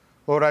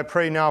 Lord, I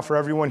pray now for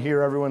everyone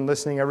here, everyone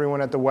listening,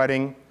 everyone at the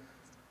wedding,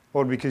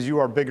 Lord, because you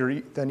are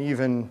bigger than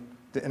even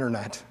the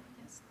internet.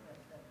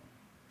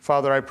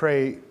 Father, I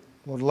pray,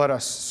 Lord, let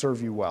us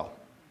serve you well.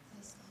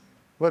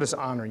 Let us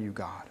honor you,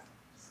 God.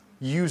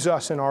 Use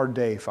us in our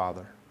day,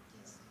 Father.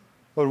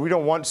 Lord, we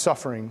don't want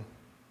suffering,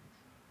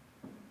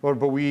 Lord,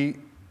 but we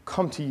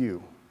come to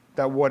you,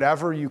 that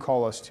whatever you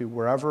call us to,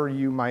 wherever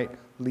you might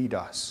lead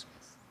us,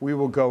 we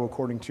will go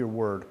according to your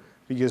word,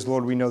 because,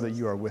 Lord, we know that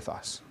you are with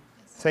us.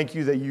 Thank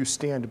you that you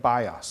stand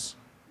by us,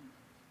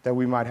 that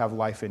we might have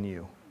life in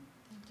you.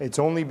 It's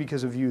only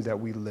because of you that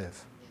we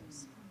live.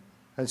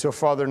 And so,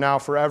 Father, now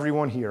for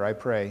everyone here, I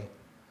pray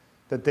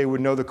that they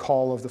would know the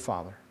call of the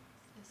Father,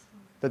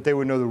 that they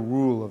would know the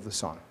rule of the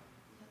Son,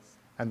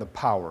 and the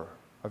power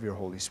of your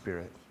Holy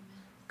Spirit.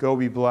 Go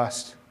be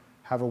blessed.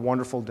 Have a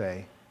wonderful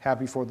day.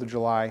 Happy 4th of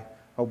July.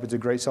 Hope it's a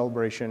great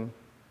celebration.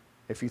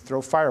 If you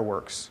throw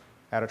fireworks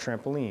at a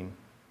trampoline,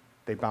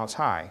 they bounce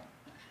high.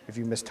 If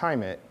you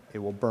mistime it, it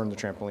will burn the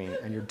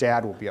trampoline, and your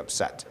dad will be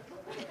upset.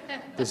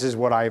 This is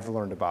what I've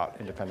learned about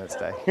Independence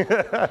Day.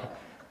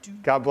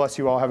 God bless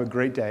you all. Have a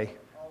great day.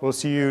 We'll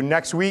see you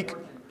next week.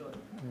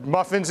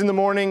 Muffins in the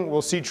morning.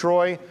 We'll see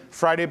Troy.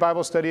 Friday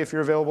Bible study if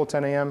you're available,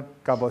 10 a.m.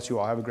 God bless you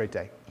all. Have a great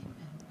day.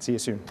 See you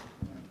soon.